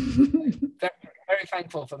 very, very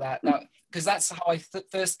thankful for that. Because that's how I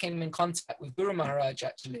first came in contact with Guru Maharaj,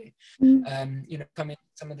 actually. You know, coming to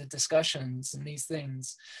some of the discussions and these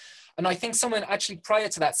things. And I think someone actually prior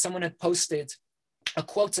to that, someone had posted a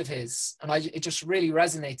quote of his, and it just really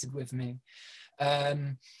resonated with me.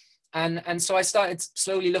 And so I started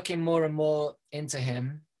slowly looking more and more into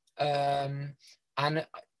him. And,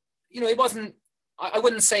 you know, it wasn't, I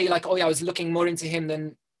wouldn't say like, oh yeah, I was looking more into him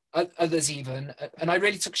than others even. And I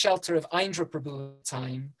really took shelter of Indra Prabhu at the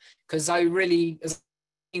time, because I really, as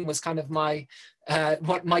was kind of my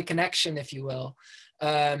connection, if you will.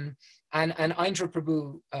 And Indra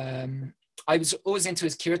Prabhu, I was always into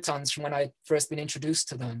his kirtans from when I had first been introduced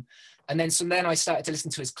to them. And then I started to listen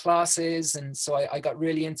to his classes. And so I got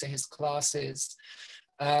really into his classes.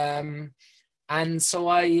 And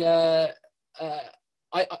so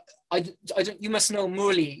you must know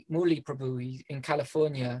Murli Prabhu in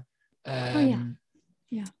California. Oh, yeah.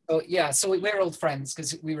 Yeah. So yeah, so we're old friends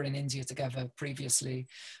because we were in India together previously,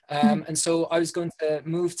 and so I was going to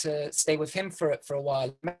move to stay with him for a while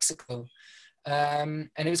in Mexico, and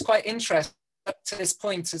it was quite interesting. Up to this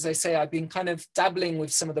point, as I say, I've been kind of dabbling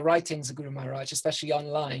with some of the writings of Guru Maharaj, especially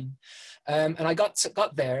online, and I got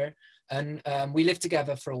there, and we lived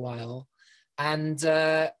together for a while. And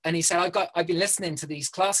he said, I've been listening to these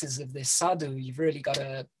classes of this sadhu. You've got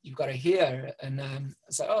to hear. And I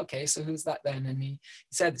was like, oh, okay, so who's that then? And he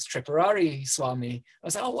said, it's Tripurari Swami. I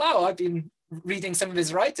was like, oh wow, I've been reading some of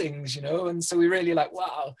his writings, you know. And so we really like,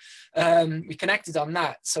 wow, we connected on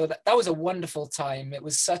that. So that was a wonderful time. It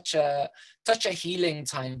was such a healing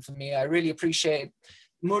time for me. I really appreciate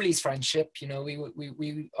Murli's friendship. You know,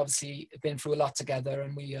 we obviously have been through a lot together,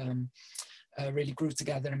 and we really grew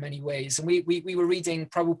together in many ways. And we were reading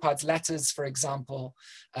Prabhupada's letters, for example.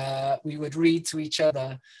 We would read to each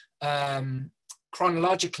other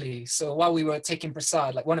chronologically. So while we were taking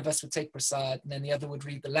prasad, like one of us would take prasad and then the other would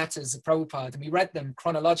read the letters of Prabhupada, and we read them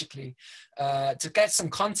chronologically to get some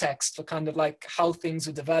context for kind of like how things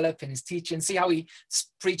would develop in his teaching, see how he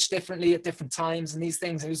preached differently at different times and these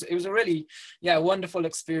things. It was a really, wonderful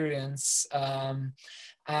experience. I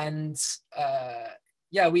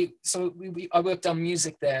worked on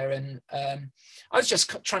music there, and I was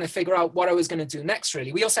just trying to figure out what I was going to do next,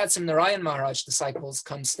 really. We also had some Narayan Maharaj disciples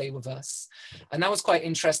come stay with us, and that was quite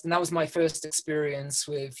interesting. That was my first experience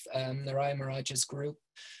with Narayan Maharaj's group.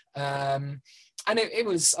 And it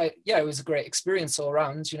was a great experience all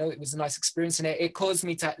around. You know, it was a nice experience, and it caused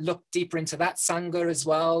me to look deeper into that Sangha as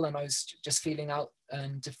well, and I was just feeling out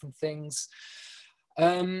different things.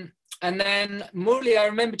 And then Murli, I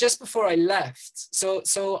remember just before I left, so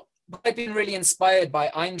I'd been really inspired by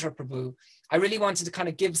Indra Prabhu. I really wanted to kind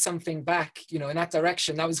of give something back, you know, in that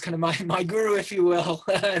direction. That was kind of my guru, if you will,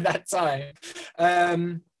 at that time.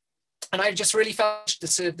 And I just really felt to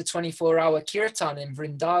serve the 24-hour kirtan in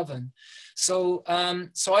Vrindavan. So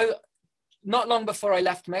I, not long before I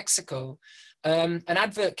left Mexico, an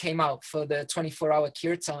advert came out for the 24-hour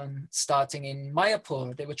kirtan starting in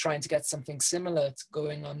Mayapur. They were trying to get something similar to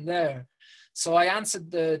going on there. So I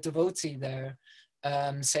answered the devotee there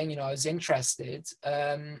saying, you know, I was interested.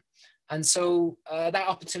 And so that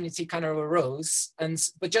opportunity kind of arose.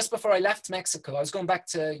 But just before I left Mexico, I was going back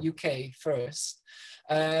to UK first.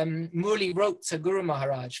 Murli wrote to Guru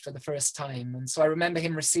Maharaj for the first time. And so I remember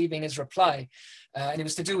him receiving his reply. And it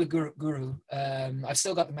was to do with Guru. I've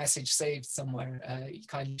still got the message saved somewhere. He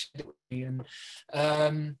kindly shared it with me.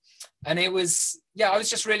 And it was, I was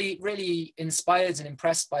just really, really inspired and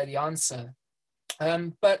impressed by the answer.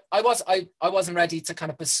 But I wasn't ready to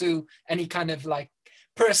kind of pursue any kind of like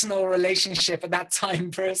personal relationship at that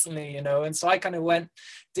time personally, you know. And so I kind of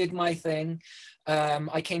did my thing.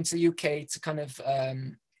 I came to the UK to kind of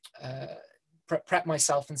prep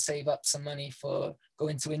myself and save up some money for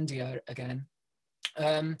going to India again.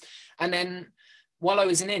 And then while I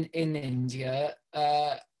was in India,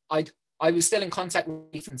 I was still in contact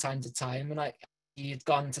with him from time to time, and he had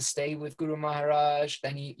gone to stay with Guru Maharaj.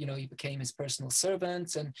 Then he became his personal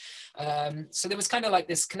servant, and so there was kind of like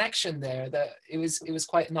this connection there that it was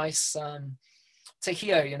quite nice to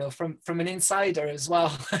hear, you know, from an insider as well.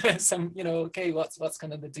 Some, you know, okay, what's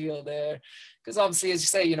kind of the deal there? Because obviously, as you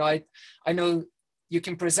say, you know, I know you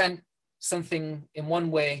can present something in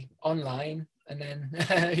one way online, and then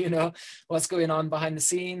you know what's going on behind the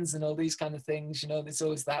scenes and all these kind of things. You know, there's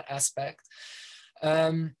always that aspect.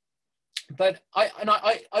 But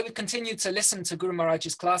I would continue to listen to Guru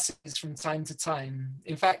Maharaj's classes from time to time.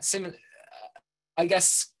 In fact, I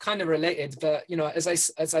guess kind of related, but you know, as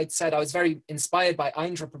I'd said, I was very inspired by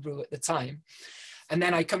Indra Prabhu at the time. And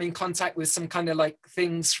then I come in contact with some kind of like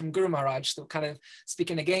things from Guru Maharaj that were kind of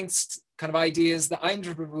speaking against kind of ideas that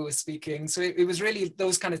Indra Prabhu was speaking. So it was really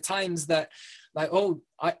those kind of times that like, oh,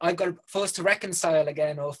 I got forced to reconcile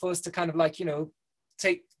again, or forced to kind of like, you know,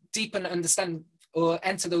 take deep and understand or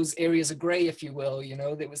enter those areas of gray, if you will. You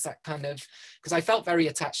know, there was that kind of, because I felt very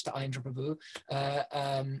attached to Indra Prabhu,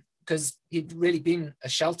 because he'd really been a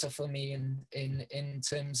shelter for me in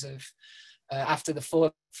terms of after the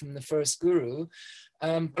fall from the first guru.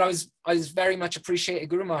 But I was very much appreciated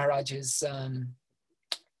Guru Maharaj's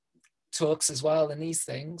talks as well and these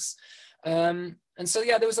things. And so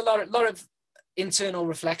there was a lot of internal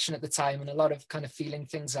reflection at the time, and a lot of kind of feeling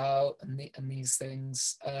things out and these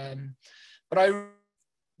things. But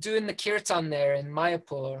doing the kirtan there in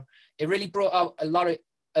Mayapur, it really brought out a lot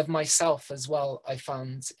of myself as well. I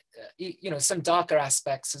found, you know, some darker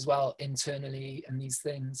aspects as well internally, and these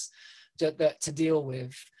things to deal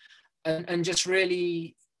with, and just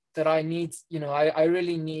really that I need, you know, I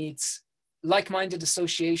really need like-minded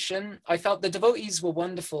association. I felt the devotees were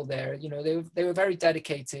wonderful there. You know, they were very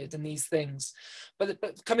dedicated in these things. But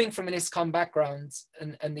coming from an ISKCON background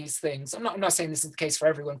and these things, I'm not saying this is the case for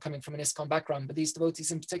everyone coming from an ISKCON background, but these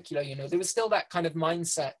devotees in particular, you know, there was still that kind of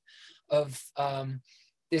mindset of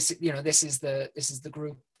this, you know, this is the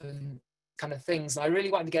group and kind of things. And I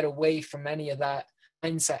really wanted to get away from any of that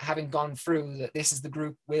mindset, having gone through that this is the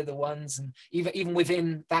group, we're the ones. And even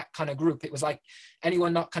within that kind of group, it was like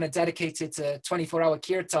anyone not kind of dedicated to 24-hour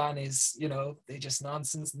kirtan is, you know, they're just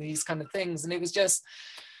nonsense and these kind of things. And it was just,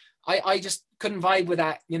 I just couldn't vibe with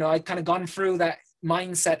that. You know, I'd kind of gone through that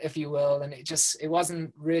mindset, if you will, and it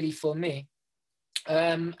wasn't really for me.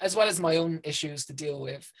 As well as my own issues to deal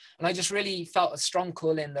with. And I just really felt a strong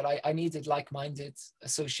call in that I needed like-minded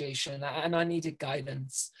association and I needed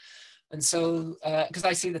guidance. And so, because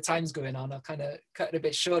I see the time's going on, I'll kind of cut it a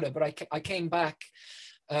bit shorter, but I came back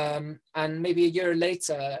and maybe a year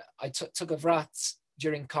later, I took a vrat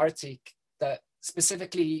during Kartik that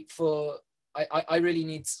specifically for, I really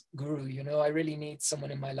need guru, you know, I really need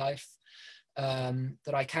someone in my life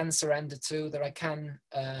that I can surrender to, that I can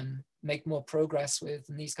make more progress with,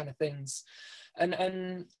 and these kind of things.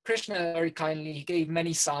 And Krishna very kindly, he gave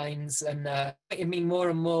many signs and it me more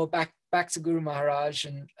and more back to Guru Maharaj,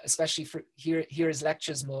 and especially for hear his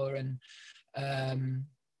lectures more. And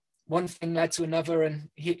one thing led to another, and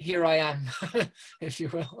here I am, if you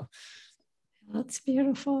will. That's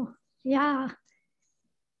beautiful. Yeah.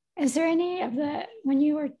 Is there any of the, when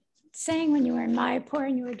you were saying when you were in Mayapur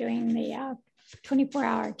and you were doing the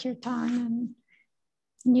 24-hour kirtan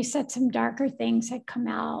and you said some darker things had come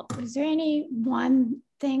out, was there any one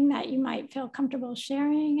thing that you might feel comfortable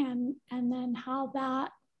sharing, and then how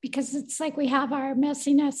that, because it's like we have our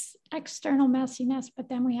messiness, external messiness, but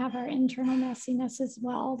then we have our internal messiness as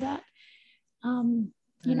well, that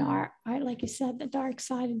you know, our like you said, the dark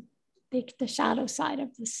side, the shadow side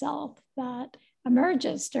of the self that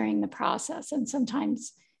emerges during the process. And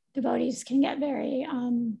sometimes devotees can get very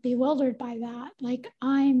bewildered by that. Like,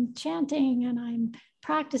 I'm chanting and I'm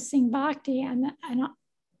practicing bhakti, and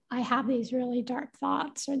I have these really dark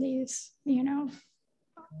thoughts, or these, you know.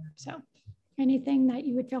 So anything that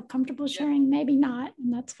you would feel comfortable sharing? Maybe not,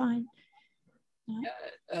 and that's fine.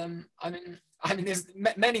 Yeah, I mean, there's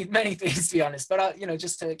many things, to be honest, but you know,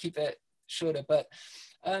 just to keep it shorter, but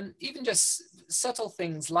even just subtle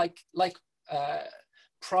things like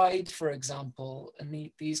pride, for example,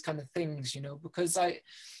 and these kind of things, you know, because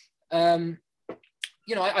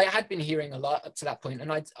you know, I had been hearing a lot up to that point,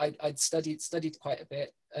 and I'd studied quite a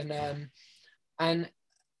bit, and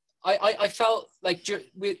I felt like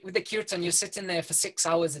with the kirtan, you're sitting there for 6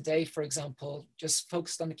 hours a day, for example, just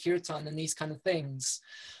focused on the kirtan and these kind of things,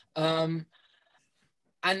 and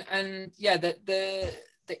yeah, the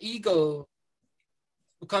ego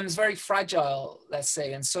becomes very fragile, let's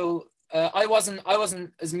say, and so I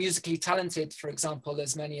wasn't as musically talented, for example,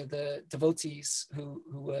 as many of the devotees who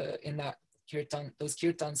were in those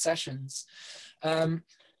kirtan sessions, and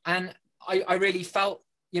I really felt,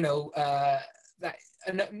 you know, that,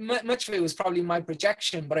 and much of it was probably my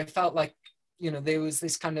projection, but I felt like, you know, there was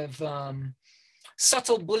this kind of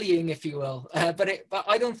subtle bullying, if you will, but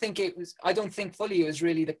I don't think fully it was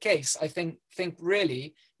really the case. I think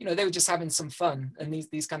really, you know, they were just having some fun and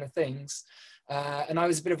these kind of things. And I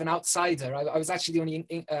was a bit of an outsider. I was actually the only,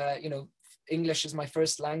 you know, English is my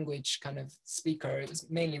first language kind of speaker. It was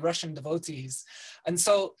mainly Russian devotees. And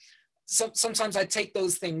so sometimes I take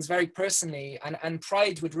those things very personally, and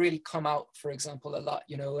pride would really come out, for example, a lot,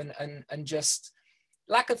 you know, and just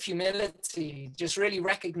lack of humility, just really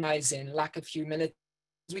recognizing lack of humility.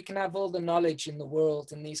 We can have all the knowledge in the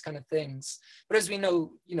world and these kind of things, but as we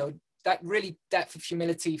know, you know, that really depth of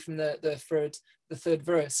humility from the third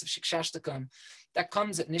verse of Shikshashtakam, that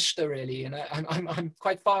comes at Nishta, really, and I'm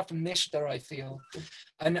quite far from Nishta, I feel,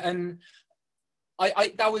 and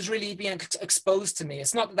I that was really being exposed to me.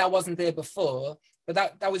 It's not that wasn't there before, but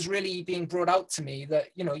that was really being brought out to me, that,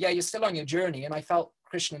 you know, yeah, you're still on your journey, and I felt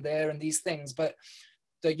Krishna there and these things, but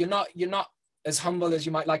that you're not as humble as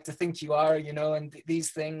you might like to think you are, you know, and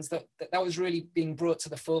these things that was really being brought to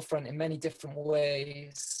the forefront in many different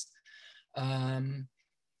ways. I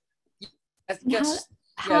guess,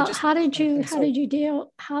 how did you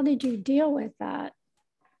deal with that,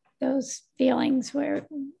 those feelings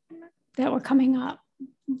that were coming up?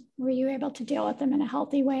 Were you able to deal with them in a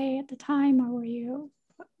healthy way at the time, or were you,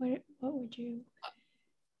 what would you?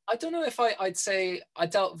 I don't know if I'd say I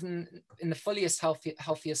dealt in the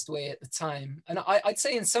healthiest way at the time. And I'd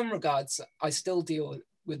say in some regards, I still deal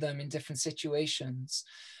with them in different situations.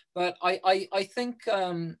 But I think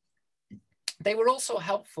they were also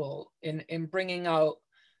helpful in bringing out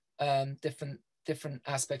different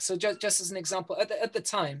aspects. So just as an example, at the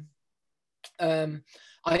time, I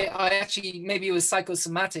actually, maybe it was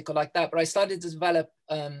psychosomatic or like that, but I started to develop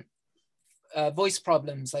voice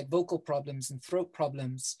problems, like vocal problems and throat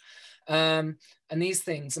problems, and these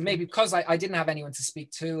things. And maybe because I didn't have anyone to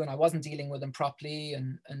speak to and I wasn't dealing with them properly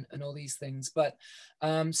and all these things. But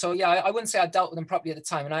so yeah, I wouldn't say I dealt with them properly at the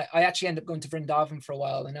time. And I actually ended up going to Vrindavan for a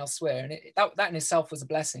while and elsewhere. And that in itself was a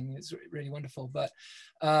blessing. It was really wonderful. But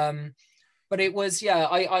it was, yeah,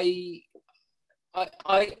 I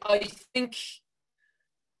think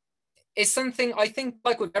it's something, I think,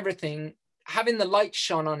 like with everything, having the light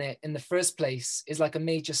shone on it in the first place is like a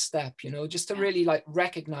major step, you know, just to really like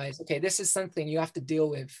recognize, okay, this is something you have to deal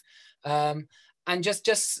with. And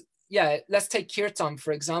just yeah, let's take kirtan,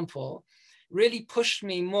 for example, really pushed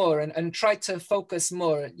me more and tried to focus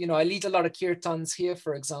more. You know, I lead a lot of kirtans here,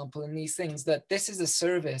 for example, and these things, that this is a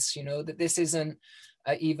service, you know, that this isn't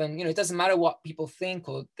even, you know, it doesn't matter what people think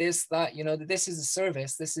or this, that, you know, that this is a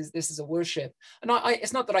service, this is a worship. And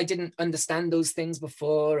it's not that I didn't understand those things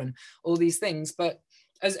before and all these things, but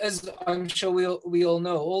as I'm sure we all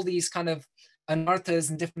know, all these kind of anarthas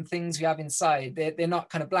and different things you have inside, they're not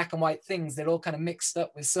kind of black and white things. They're all kind of mixed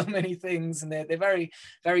up with so many things, and they're very,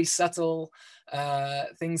 very subtle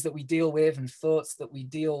things that we deal with and thoughts that we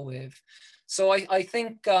deal with. So I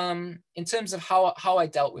think in terms of how I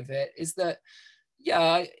dealt with it is that,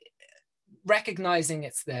 yeah, recognizing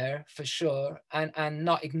it's there for sure, and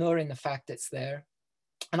not ignoring the fact it's there.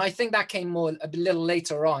 And I think that came more a little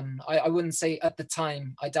later on. I wouldn't say at the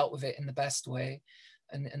time I dealt with it in the best way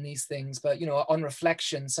and these things, but you know, on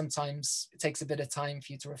reflection, sometimes it takes a bit of time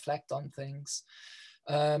for you to reflect on things.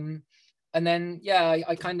 And then, yeah,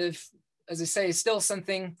 I kind of, as I say, still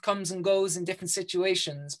something comes and goes in different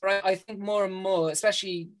situations, but I think more and more,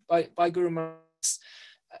 especially by Guru Maharaj,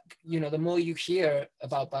 you know, the more you hear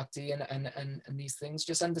about bhakti and these things,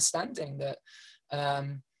 just understanding that,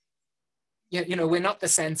 yeah, you know, we're not the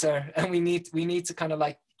center, and we need to kind of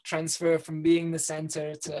like transfer from being the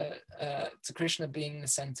center to Krishna being the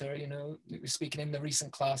center. You know, we were speaking in the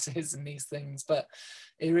recent classes and these things, but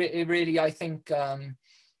it really, I think,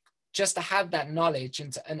 just to have that knowledge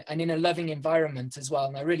and in a loving environment as well.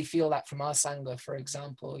 And I really feel that from our Sangha, for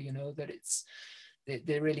example, you know, that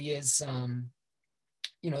there really is,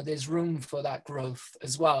 you know, there's room for that growth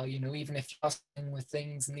as well. You know, even if you're struggling with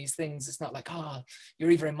things and these things, it's not like, oh,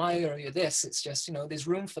 you're either in Maya or you're this. It's just, you know, there's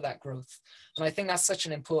room for that growth. And I think that's such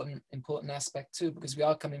an important aspect too, because we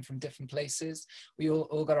are coming from different places. We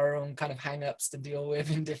all got our own kind of hang-ups to deal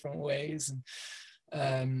with in different ways.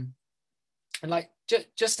 And like,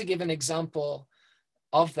 just to give an example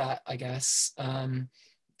of that, I guess,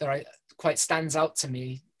 that quite stands out to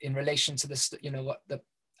me in relation to this, you know,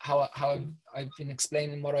 how I've been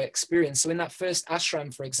explaining what I experienced. So in that first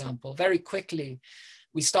ashram, for example, very quickly,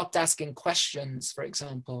 we stopped asking questions, for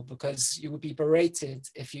example, because you would be berated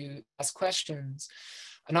if you ask questions.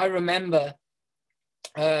 And I remember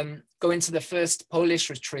going to the first Polish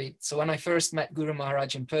retreat. So when I first met Guru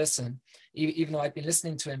Maharaj in person, even though I'd been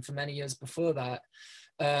listening to him for many years before that,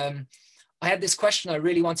 I had this question I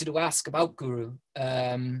really wanted to ask about Guru.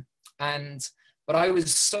 But I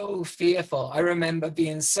was so fearful. I remember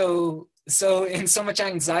being so in so much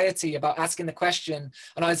anxiety about asking the question.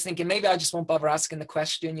 And I was thinking, maybe I just won't bother asking the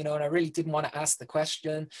question, you know, and I really didn't want to ask the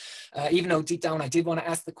question, even though deep down I did want to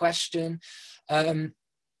ask the question. And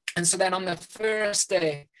so then on the first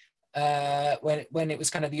day, when it was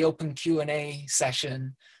kind of the open Q&A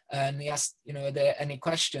session, and he asked, you know, are there any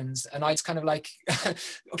questions? And I was kind of like,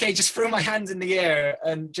 okay, just throw my hand in the air.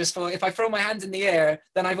 And just if I throw my hand in the air,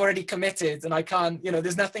 then I've already committed and I can't, you know,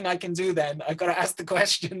 there's nothing I can do then. I've got to ask the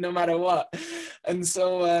question no matter what. And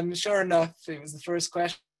so sure enough, it was the first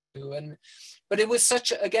question. But it was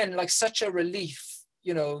such a relief,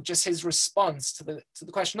 you know, just his response to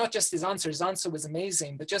the question, not just his answer was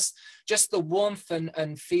amazing, but just the warmth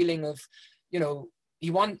and feeling of, you know, he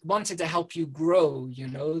wanted to help you grow, you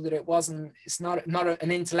know, that it's not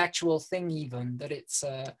an intellectual thing even, that it's,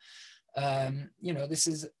 you know, this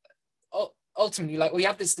is ultimately, like, we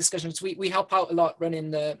have this discussion, we help out a lot running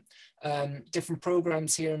the different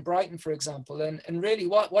programs here in Brighton, for example, and really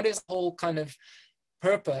what is the whole kind of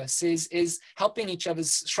purpose is helping each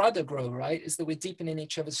other's Shraddha grow, right? Is that we're deepening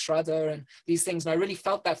each other's Shraddha and these things. And I really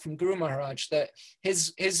felt that from Guru Maharaj, that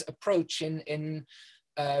his approach in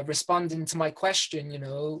responding to my question, you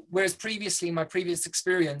know, whereas previously, my previous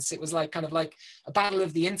experience, it was like kind of like a battle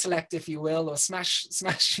of the intellect, if you will, or smash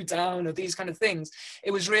you down, or these kind of things.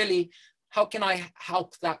 It was really, how can I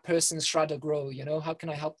help that person's Shraddha grow? You know, how can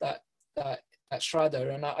I help that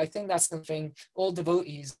Shraddha? And I think that's something all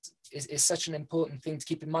devotees is such an important thing to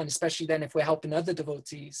keep in mind, especially then if we're helping other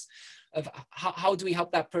devotees, of how do we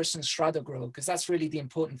help that person's Shraddha grow? Because that's really the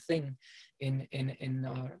important thing in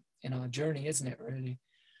our journey, isn't it, really?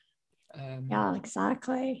 Yeah,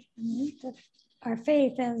 exactly. Our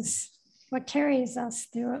faith is what carries us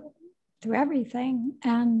through everything.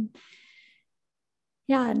 And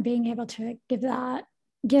yeah, and being able to give that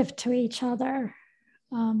gift to each other,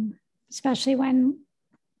 especially when,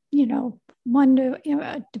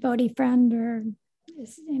 a devotee friend or,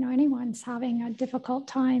 anyone's having a difficult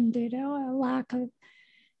time due to a lack of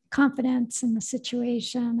confidence in the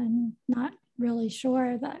situation and not really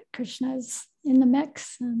sure that Krishna's in the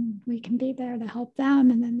mix, and we can be there to help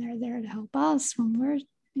them, and then they're there to help us when we're,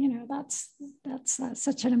 that's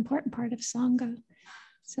such an important part of Sangha.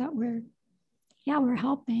 So that we're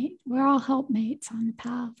helpmate. We're all helpmates on the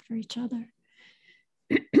path for each other.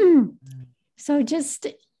 So just,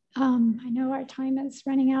 I know our time is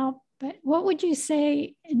running out, but what would you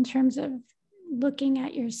say in terms of looking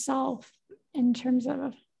at yourself, in terms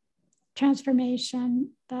of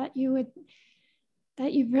transformation that you've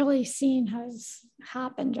really seen has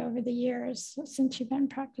happened over the years since you've been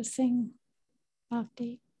practicing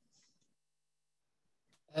bhakti?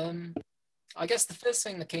 I guess the first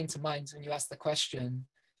thing that came to mind when you asked the question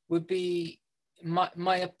would be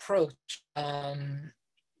my approach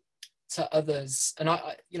to others. And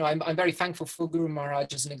I'm very thankful for Guru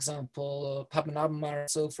Maharaj as an example, or Padmanabha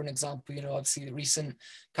Maharaj so for an example, obviously the recent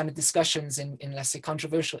kind of discussions in let's say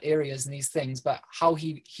controversial areas and these things, but how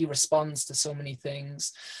he responds to so many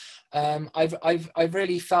things. I've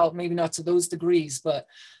really felt, maybe not to those degrees, but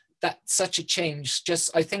that such a change.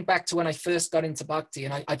 Just, I think back to when I first got into bhakti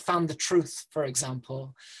and I found the truth, for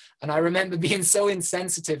example. And I remember being so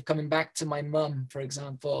insensitive coming back to my mum, for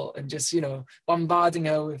example, and just, bombarding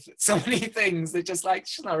her with so many things that just like,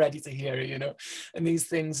 she's not ready to hear, and these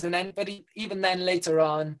things. And then, but even then later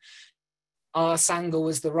on, our Sangha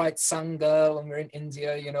was the right Sangha when we were in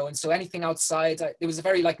India, and so anything outside, there was a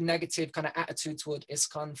very like negative kind of attitude toward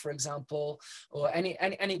ISKCON, for example, or any,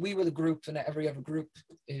 we were the group and every other group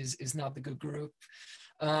is not the good group.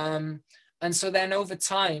 And so then over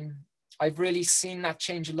time, I've really seen that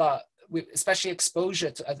change a lot, especially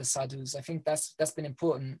exposure to other sadhus. I think that's been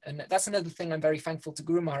important. And that's another thing I'm very thankful to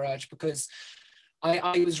Guru Maharaj, because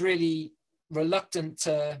I was really reluctant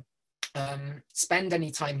to spend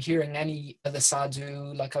any time hearing any other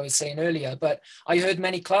sadhu, like I was saying earlier, but I heard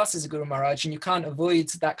many classes of Guru Maharaj, and you can't avoid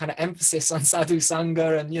that kind of emphasis on sadhu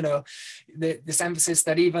sangha, and this emphasis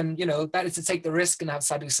that even better to take the risk and have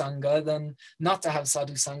sadhu sangha than not to have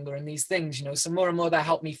sadhu sangha, and these things, so more and more that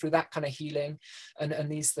helped me through that kind of healing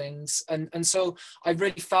and these things, and so I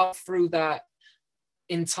really felt through that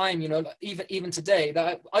in time, even today,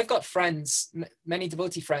 that I've got friends, many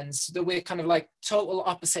devotee friends, that we're kind of like total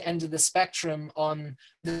opposite end of the spectrum on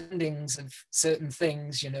the endings of certain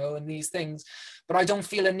things, and these things. But I don't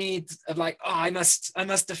feel a need of like, oh, I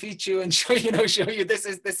must defeat you and show you this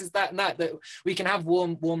is that and that we can have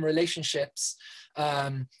warm relationships,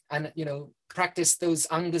 and practice those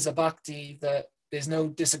angas of bhakti that there's no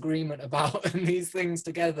disagreement about, and these things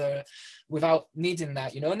together without needing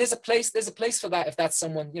that, and there's a place for that if that's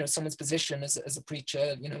someone, someone's position as a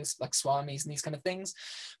preacher, like swamis and these kind of things.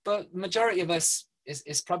 But majority of us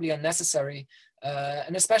is probably unnecessary,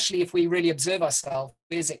 and especially if we really observe ourselves,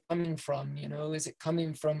 where's it coming from? Is it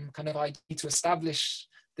coming from kind of I need to establish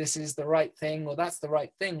this is the right thing, or that's the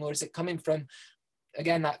right thing, or is it coming from,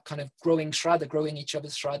 again, that kind of growing Shraddha, growing each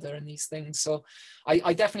other's Shraddha and these things? So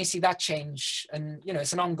I definitely see that change, and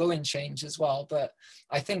it's an ongoing change as well. But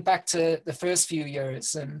I think back to the first few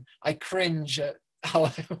years and I cringe at how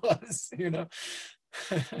I was,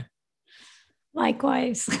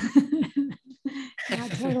 Likewise. Yeah,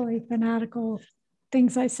 totally fanatical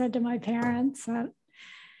things I said to my parents that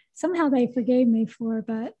somehow they forgave me for,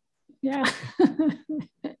 but yeah.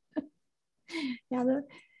 Yeah,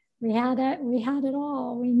 we had it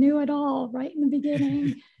all. We knew it all right in the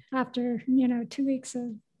beginning. After 2 weeks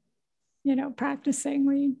of practicing,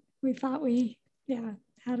 we thought we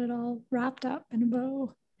had it all wrapped up in a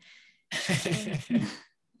bow.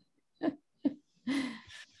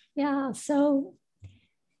 Yeah. So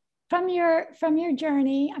from your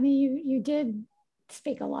journey, I mean, you did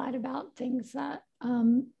speak a lot about things that,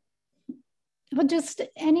 but just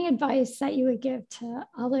any advice that you would give to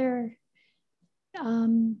other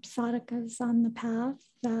sadhakas on the path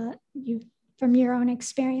that you, from your own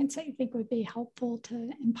experience, that you think would be helpful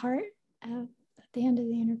to impart at the end of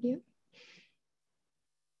the interview?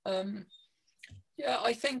 Yeah,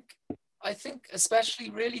 I think especially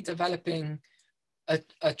really developing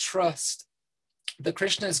a trust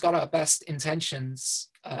Krishna's got our best intentions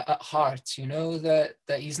at heart, you know, that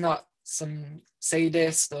he's not some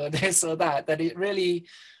sadist or this or that, that it really,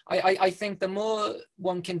 I think the more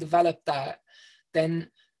one can develop that, then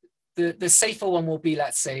the safer one will be,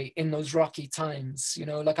 let's say, in those rocky times, you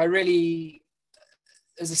know. Like I really,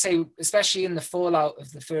 as I say, especially in the fallout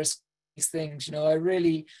of the first things, you know, I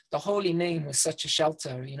really, the holy name was such a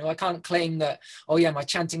shelter, you know. I can't claim that, oh yeah, my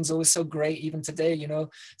chanting's always so great even today, you know.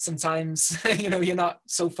 Sometimes you know, you're not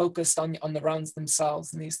so focused on the rounds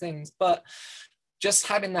themselves and these things, but just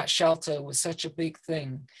having that shelter was such a big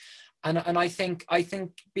thing. And I think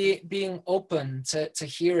being open to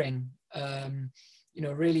hearing, you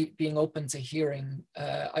know, really being open to hearing,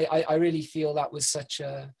 I really feel that was such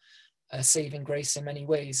a saving grace in many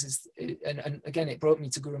ways. And again, it brought me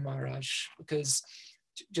to Guru Maharaj, because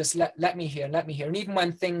just let me hear. And even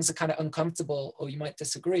when things are kind of uncomfortable or you might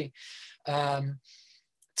disagree,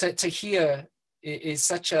 to hear is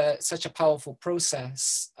such a powerful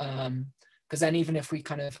process. Because then even if we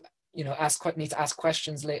kind of, you know, need to ask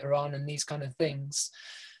questions later on and these kind of things,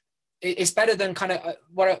 it's better than kind of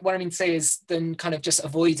what I mean to say is than kind of just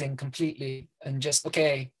avoiding completely and just,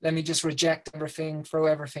 okay, let me just reject everything, throw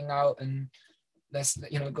everything out, and let's,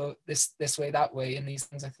 you know, go this way, that way, and these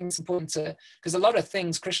things. I think it's important to, because a lot of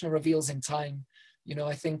things Krishna reveals in time, you know.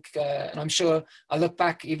 I think, and I'm sure I'll look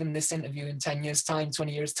back even this interview in 10 years time,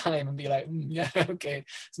 20 years time, and be like, yeah, okay,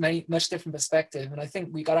 it's much different perspective. And I think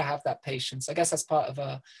we got to have that patience. I guess that's part of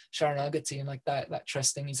a Sharanagati, and like that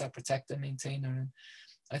trusting he's our protector, maintainer. And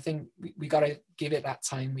I think we got to give it that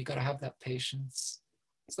time. We got to have that patience.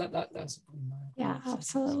 So that's yeah,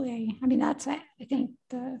 absolutely. I mean, that's, I think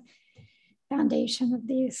the foundation of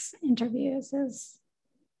these interviews is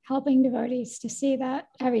helping devotees to see that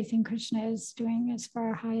everything Krishna is doing is for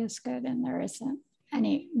our highest good, and there isn't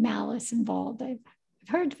any malice involved. I've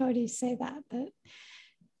heard devotees say that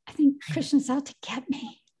I think Krishna's out to get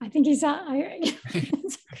me. I think he's out.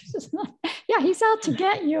 Yeah, he's out to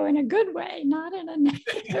get you in a good way, not in a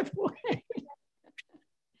negative way.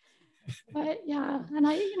 But yeah, and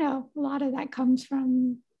you know, a lot of that comes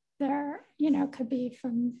from their, you know, could be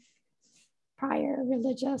from prior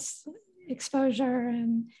religious exposure,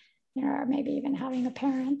 and, you know, or maybe even having a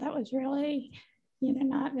parent that was really, you know,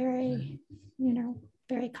 not very, you know,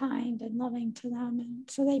 very kind and loving to them. And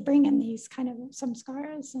so they bring in these kind of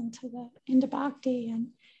samskaras into bhakti,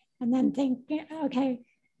 and then think, okay,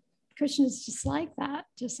 Krishna's just like that,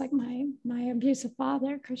 just like my abusive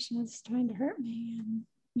father. Krishna's trying to hurt me, and,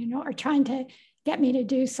 you know, or trying to get me to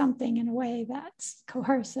do something in a way that's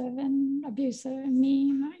coercive and abusive and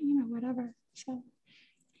mean, you know, whatever. So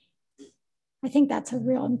I think that's a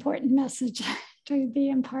real important message to be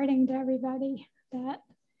imparting to everybody, that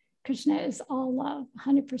Krishna is all love,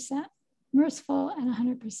 100% merciful and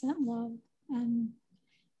 100% love. And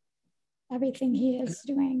everything he is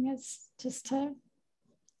doing is just to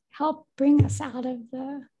help bring us out of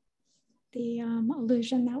the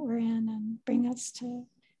illusion that we're in, and bring us to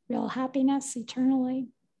real happiness eternally.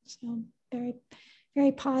 So very,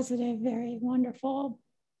 very positive, very wonderful,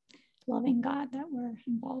 loving God that we're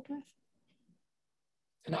involved with.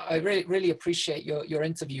 And I really appreciate your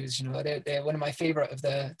interviews. You know, they're one of my favorite of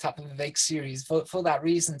the Tapa Vivek series for that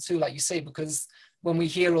reason too, like you say, because when we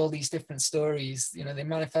hear all these different stories, you know, they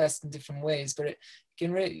manifest in different ways, but it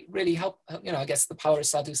can really help, you know, I guess the power of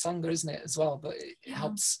sadhu sangha, isn't it, as well? But it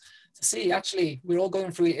helps to see, actually, we're all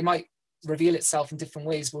going through, it might reveal itself in different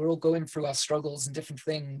ways, but we're all going through our struggles and different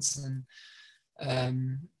things.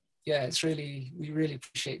 And yeah, we really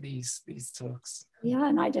appreciate these talks. Yeah,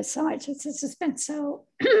 and I just so much, it's just been so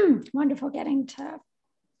wonderful getting to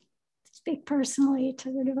speak personally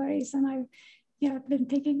to the devotees. And I've been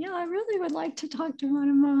thinking, I really would like to talk to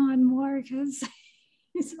Manan more, because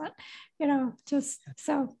he's not, you know, just,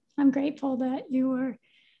 so I'm grateful that you were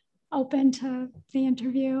open to the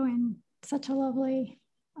interview, and such a lovely,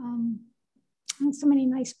 and so many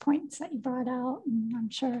nice points that you brought out. And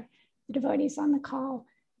I'm sure the devotees on the call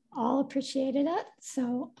all appreciated it.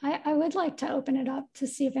 So I would like to open it up to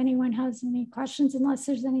see if anyone has any questions, unless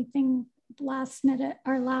there's anything last minute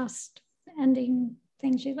or last ending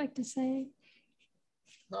things you'd like to say.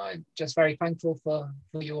 No, I'm just very thankful for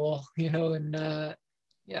you all, you know, and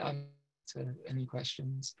I'm to any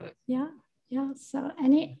questions, but yeah. So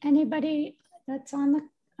anybody that's on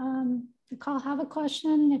the call have a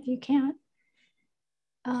question? If you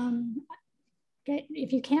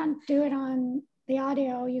can't do it on the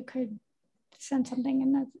audio, you could send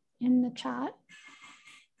something in the chat.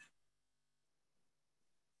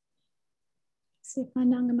 See if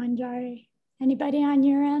Mananga Manjari. Anybody on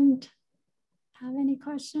your end have any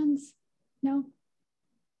questions? No?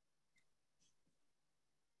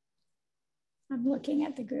 I'm looking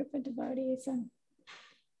at the group of devotees, and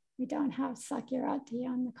we don't have Sakyarati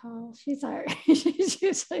on the call. She's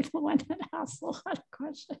usually the one that asks a lot of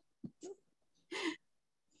questions.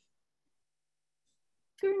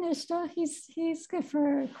 Gurnishta, he's good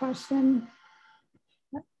for a question.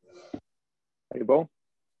 Haribol.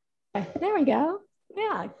 There we go.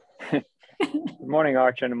 Yeah. Good morning,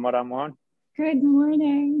 Arch and Madam Mohan. Good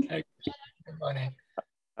morning. Hey, good morning.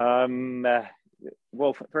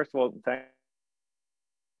 Well, first of all, thank.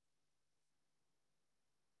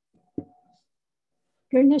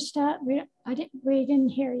 Gurnishta, we didn't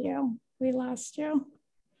hear you. We lost you.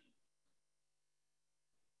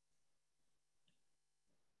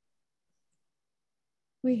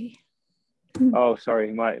 Oh,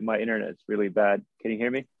 sorry, my internet's really bad. Can you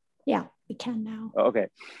hear me? Yeah, we can now. Okay.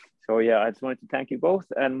 So yeah, I just wanted to thank you both.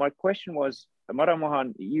 And my question was, Madam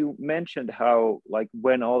Mohan, you mentioned how, like,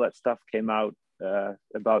 when all that stuff came out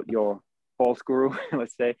about your false guru,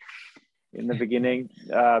 let's say, in the beginning,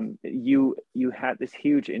 you had this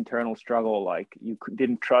huge internal struggle, like you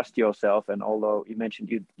didn't trust yourself. And although you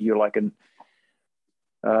mentioned you're like an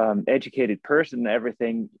educated person and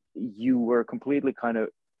everything, you were completely kind of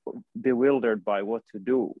bewildered by what to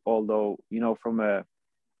do. Although, you know, from a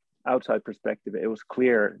outside perspective, it was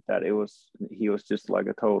clear that he was just like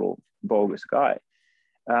a total bogus guy.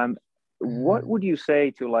 What would you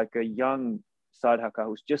say to like a young sadhaka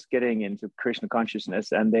who's just getting into Krishna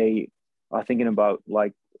consciousness and they are thinking about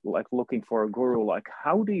like looking for a guru? Like,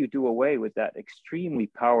 how do you do away with that extremely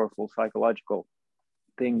powerful psychological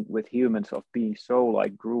thing with humans of being so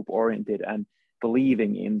like group oriented and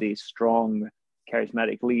believing in these strong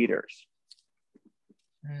charismatic leaders?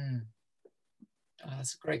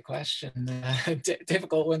 That's a great question.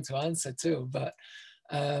 Difficult one to answer too, but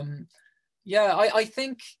yeah, I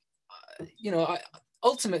think, you know,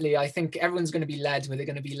 ultimately I think everyone's going to be led where they're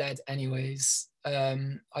going to be led anyways.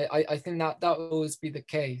 I think that will always be the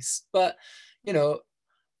case, but you know,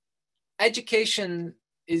 education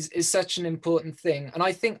is such an important thing. And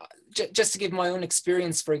I think just to give my own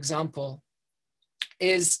experience, for example,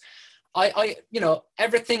 is I you know,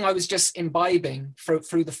 everything I was just imbibing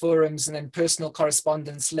through the forums and then personal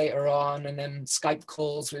correspondence later on, and then Skype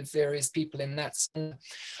calls with various people in that.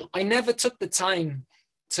 I never took the time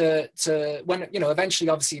to when, you know, eventually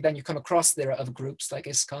obviously then you come across there are other groups like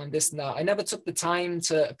ISKCON, this and that. I never took the time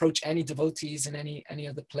to approach any devotees in any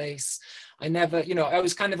other place. I never, you know, I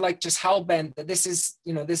was kind of like just hell-bent that this is,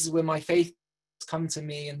 you know, this is where my faith has come to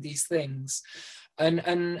me and these things.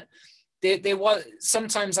 And there was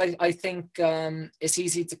sometimes I think it's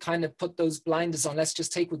easy to kind of put those blinders on. Let's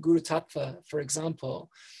just take with Guru Tattva, for example,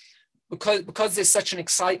 because there's such an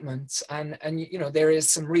excitement and you know, there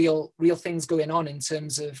is some real things going on in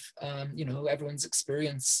terms of you know, everyone's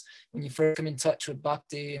experience when you first come in touch with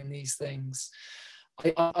bhakti and these things.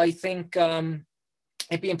 I think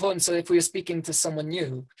it'd be important. So if we were speaking to someone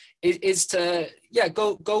new, is to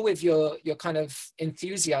go with your kind of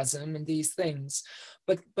enthusiasm and these things,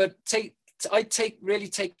 but really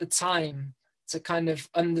take the time to kind of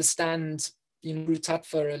understand, you know, Guru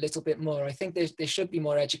Tattva a little bit more. I think there should be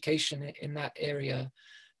more education in that area.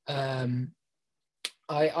 I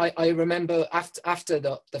remember after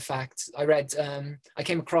the fact, I read, I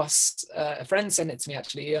came across, a friend sent it to me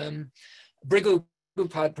actually, Bhrigu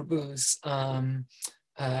Prabhupada Prabhu's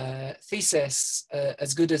thesis,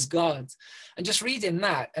 As Good as God, and just reading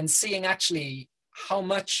that and seeing actually how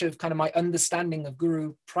much of kind of my understanding of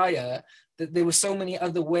Guru prior, that there were so many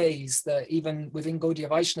other ways that even within Gaudiya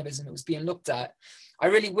Vaishnavism it was being looked at. I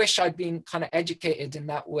really wish I'd been kind of educated in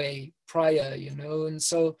that way prior, you know. And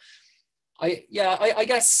so I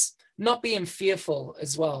guess not being fearful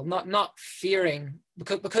as well, not fearing,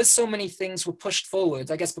 because so many things were pushed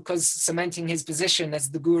forward, I guess because cementing his position as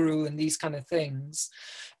the guru and these kind of things,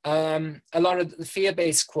 a lot of the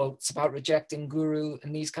fear-based quotes about rejecting guru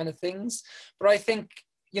and these kind of things. But I think,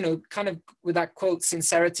 you know, kind of with that quote,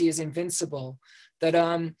 sincerity is invincible, that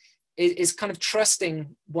is kind of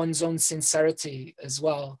trusting one's own sincerity as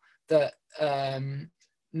well, that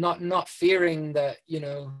not fearing that, you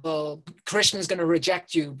know, well, Krishna is going to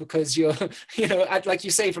reject you because you're, you know, like you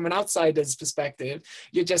say, from an outsider's perspective,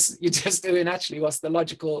 you're just doing actually what's the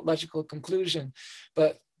logical conclusion.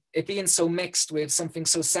 But it being so mixed with something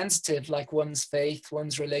so sensitive like one's faith,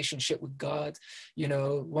 one's relationship with God, you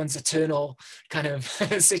know, one's eternal kind of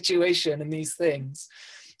situation and these things.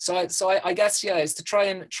 So I guess, yeah, is to try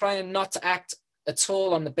and not to act at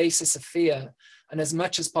all on the basis of fear, and as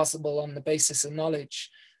much as possible on the basis of knowledge.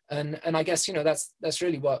 And I guess, you know, that's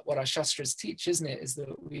really what our Shastras teach, isn't it? Is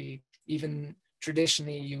that we, even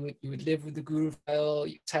traditionally you would live with the guru file,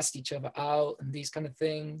 you test each other out and these kind of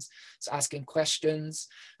things. So asking questions.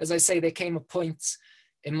 As I say, there came a point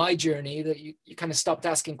in my journey that you kind of stopped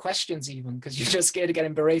asking questions even because you're just scared of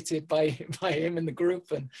getting berated by him in the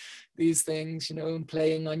group and these things, you know, and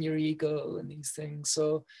playing on your ego and these things.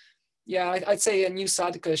 So yeah, I'd say a new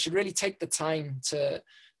sadhaka should really take the time to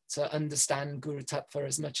understand Guru Tattva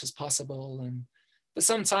as much as possible. But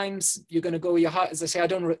sometimes you're going to go with your heart. As I say, I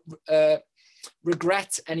don't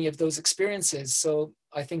regret any of those experiences. So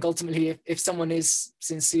I think ultimately, if someone is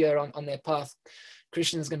sincere on their path,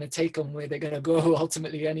 Krishna is going to take them where they're going to go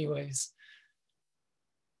ultimately anyways.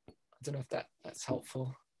 I don't know if that's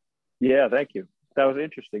helpful. Yeah, thank you. That was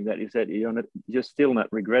interesting that you said you're still not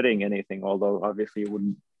regretting anything, although obviously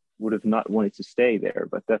you would have not wanted to stay there,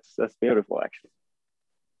 but that's beautiful actually.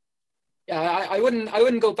 Yeah, I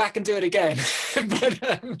wouldn't go back and do it again, but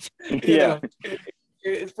you know,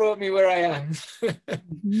 it's brought me where I am. Yeah,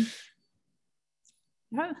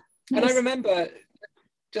 and nice. I remember,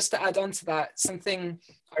 just to add on to that, something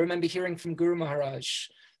I remember hearing from Guru Maharaj,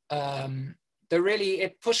 that really,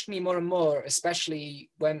 it pushed me more and more,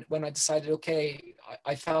 especially when I decided, okay,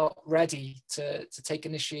 I felt ready to take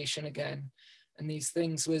initiation again. And these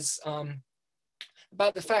things was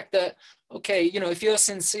about the fact that, okay, you know, if you're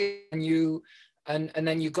sincere and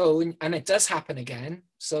then you go and it does happen again.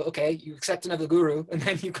 So, okay, you accept another guru and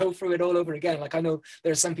then you go through it all over again. Like I know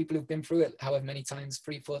there are some people who've been through it however many times,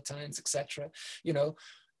 3-4 times, etc. You know,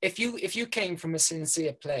 if you came from a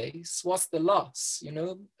sincere place, what's the loss, you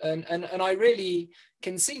know? And I really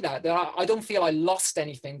can see that I don't feel I lost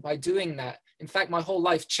anything by doing that. In fact, my whole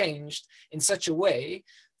life changed in such a way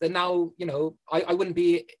that now, you know, I wouldn't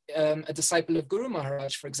be a disciple of Guru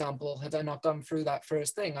Maharaj, for example, had I not gone through that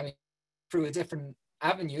first thing. I mean, through a different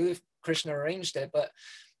avenue if Krishna arranged it, but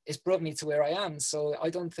it's brought me to where I am. So I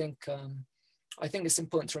don't think, I think it's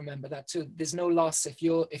important to remember that too. There's no loss if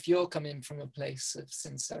you're coming from a place of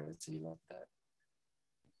sincerity like that.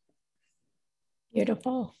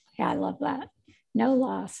 Beautiful. Yeah, I love that. No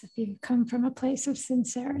loss if you come from a place of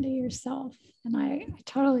sincerity yourself. And I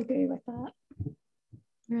totally agree with that.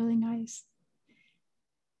 Really nice.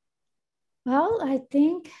 Well, I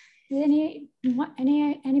think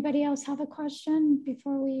anybody else have a question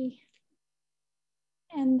before we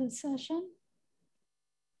end the session?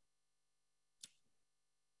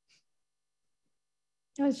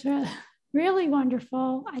 It was really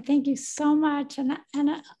wonderful. I thank you so much. And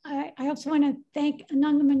I also want to thank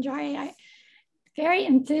Ananga Manjari, very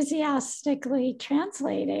enthusiastically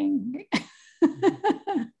translating.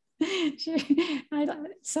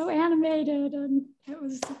 So animated, and that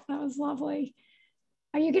was lovely.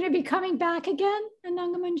 Are you going to be coming back again,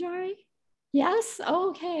 Ananga Manjari? Yes?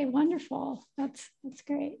 Okay, wonderful. That's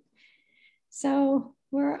great. So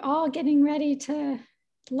we're all getting ready to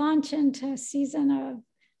launch into a season of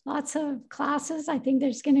lots of classes. I think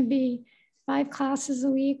there's going to be 5 classes a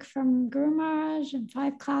week from Guru Maharaj and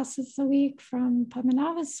 5 classes a week from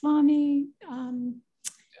Padmanabha Swami.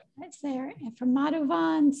 That's there, and from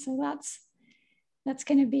Madhuvan. So that's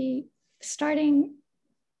going to be starting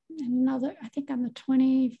another, I think on the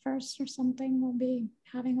 21st or something, we'll be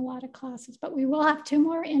having a lot of classes, but we will have 2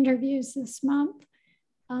 more interviews this month.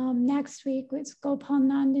 Next week with Gopal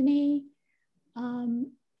Nandini,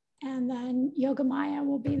 and then Yogamaya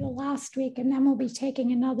will be the last week, and then we'll be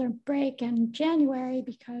taking another break in January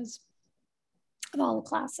because of all the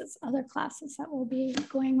classes, other classes that will be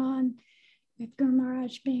going on with Guru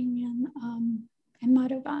Maharaj being in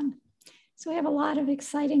Madhuvan. So we have a lot of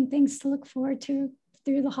exciting things to look forward to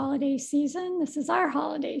through the holiday season. This is our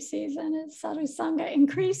holiday season as Sadhu Sangha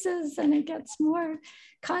increases and it gets more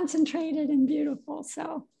concentrated and beautiful.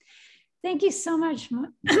 So thank you so much,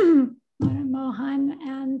 Mohan.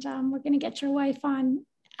 And we're going to get your wife on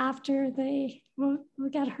after we'll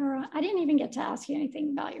get her on. I didn't even get to ask you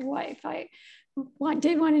anything about your wife. I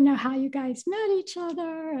did want to know how you guys met each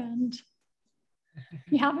other, and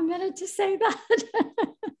you have a minute to say that.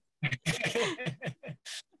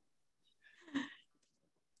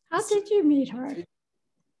 How did you meet her?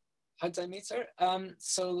 How did I meet her?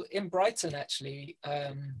 So in Brighton, actually,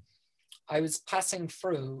 I was passing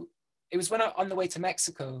through. It was when on the way to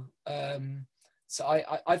Mexico. So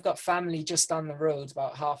I've got family just down the road,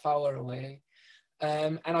 about half hour away.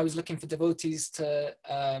 And I was looking for devotees to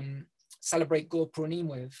celebrate Gaur Purnim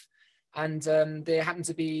with. And there happened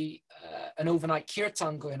to be an overnight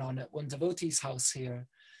kirtan going on at one devotee's house here.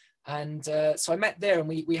 And so I met there, and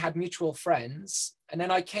we had mutual friends. And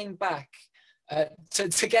then I came back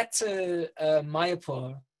to get to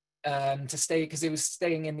Mayapur to stay, because he was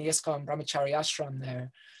staying in the ISKCON Brahmachari ashram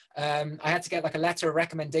there. I had to get like a letter of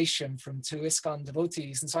recommendation from 2 ISKCON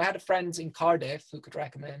devotees. And so I had a friend in Cardiff who could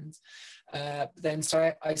recommend.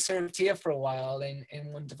 So I served here for a while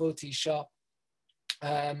in one devotee shop.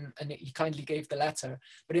 And he kindly gave the letter.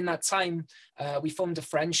 But in that time, we formed a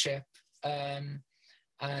friendship. And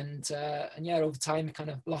yeah, over time it kind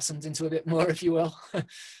of blossomed into a bit more, if you will,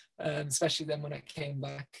 especially then when I came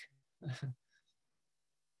back.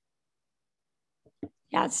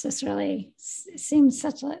 Yeah, it's just really, it seems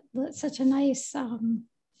such a nice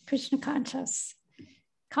Krishna conscious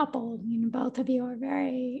couple. You know, both of you are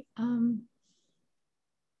very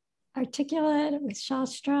articulate with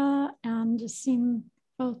Shastra and just seem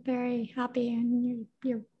both very happy in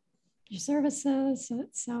your services.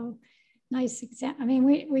 So nice example. I mean,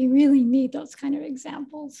 we really need those kind of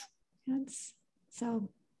examples. So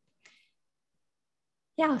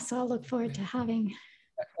I'll look forward to having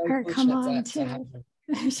her come on too.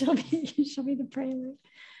 she'll be the prelude.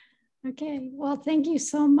 Okay, well, thank you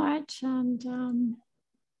so much, and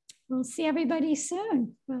we'll see everybody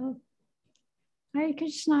soon. Well, Hare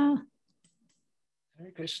Krishna.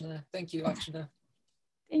 Hare Krishna. Thank you, Archana.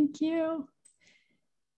 Thank you.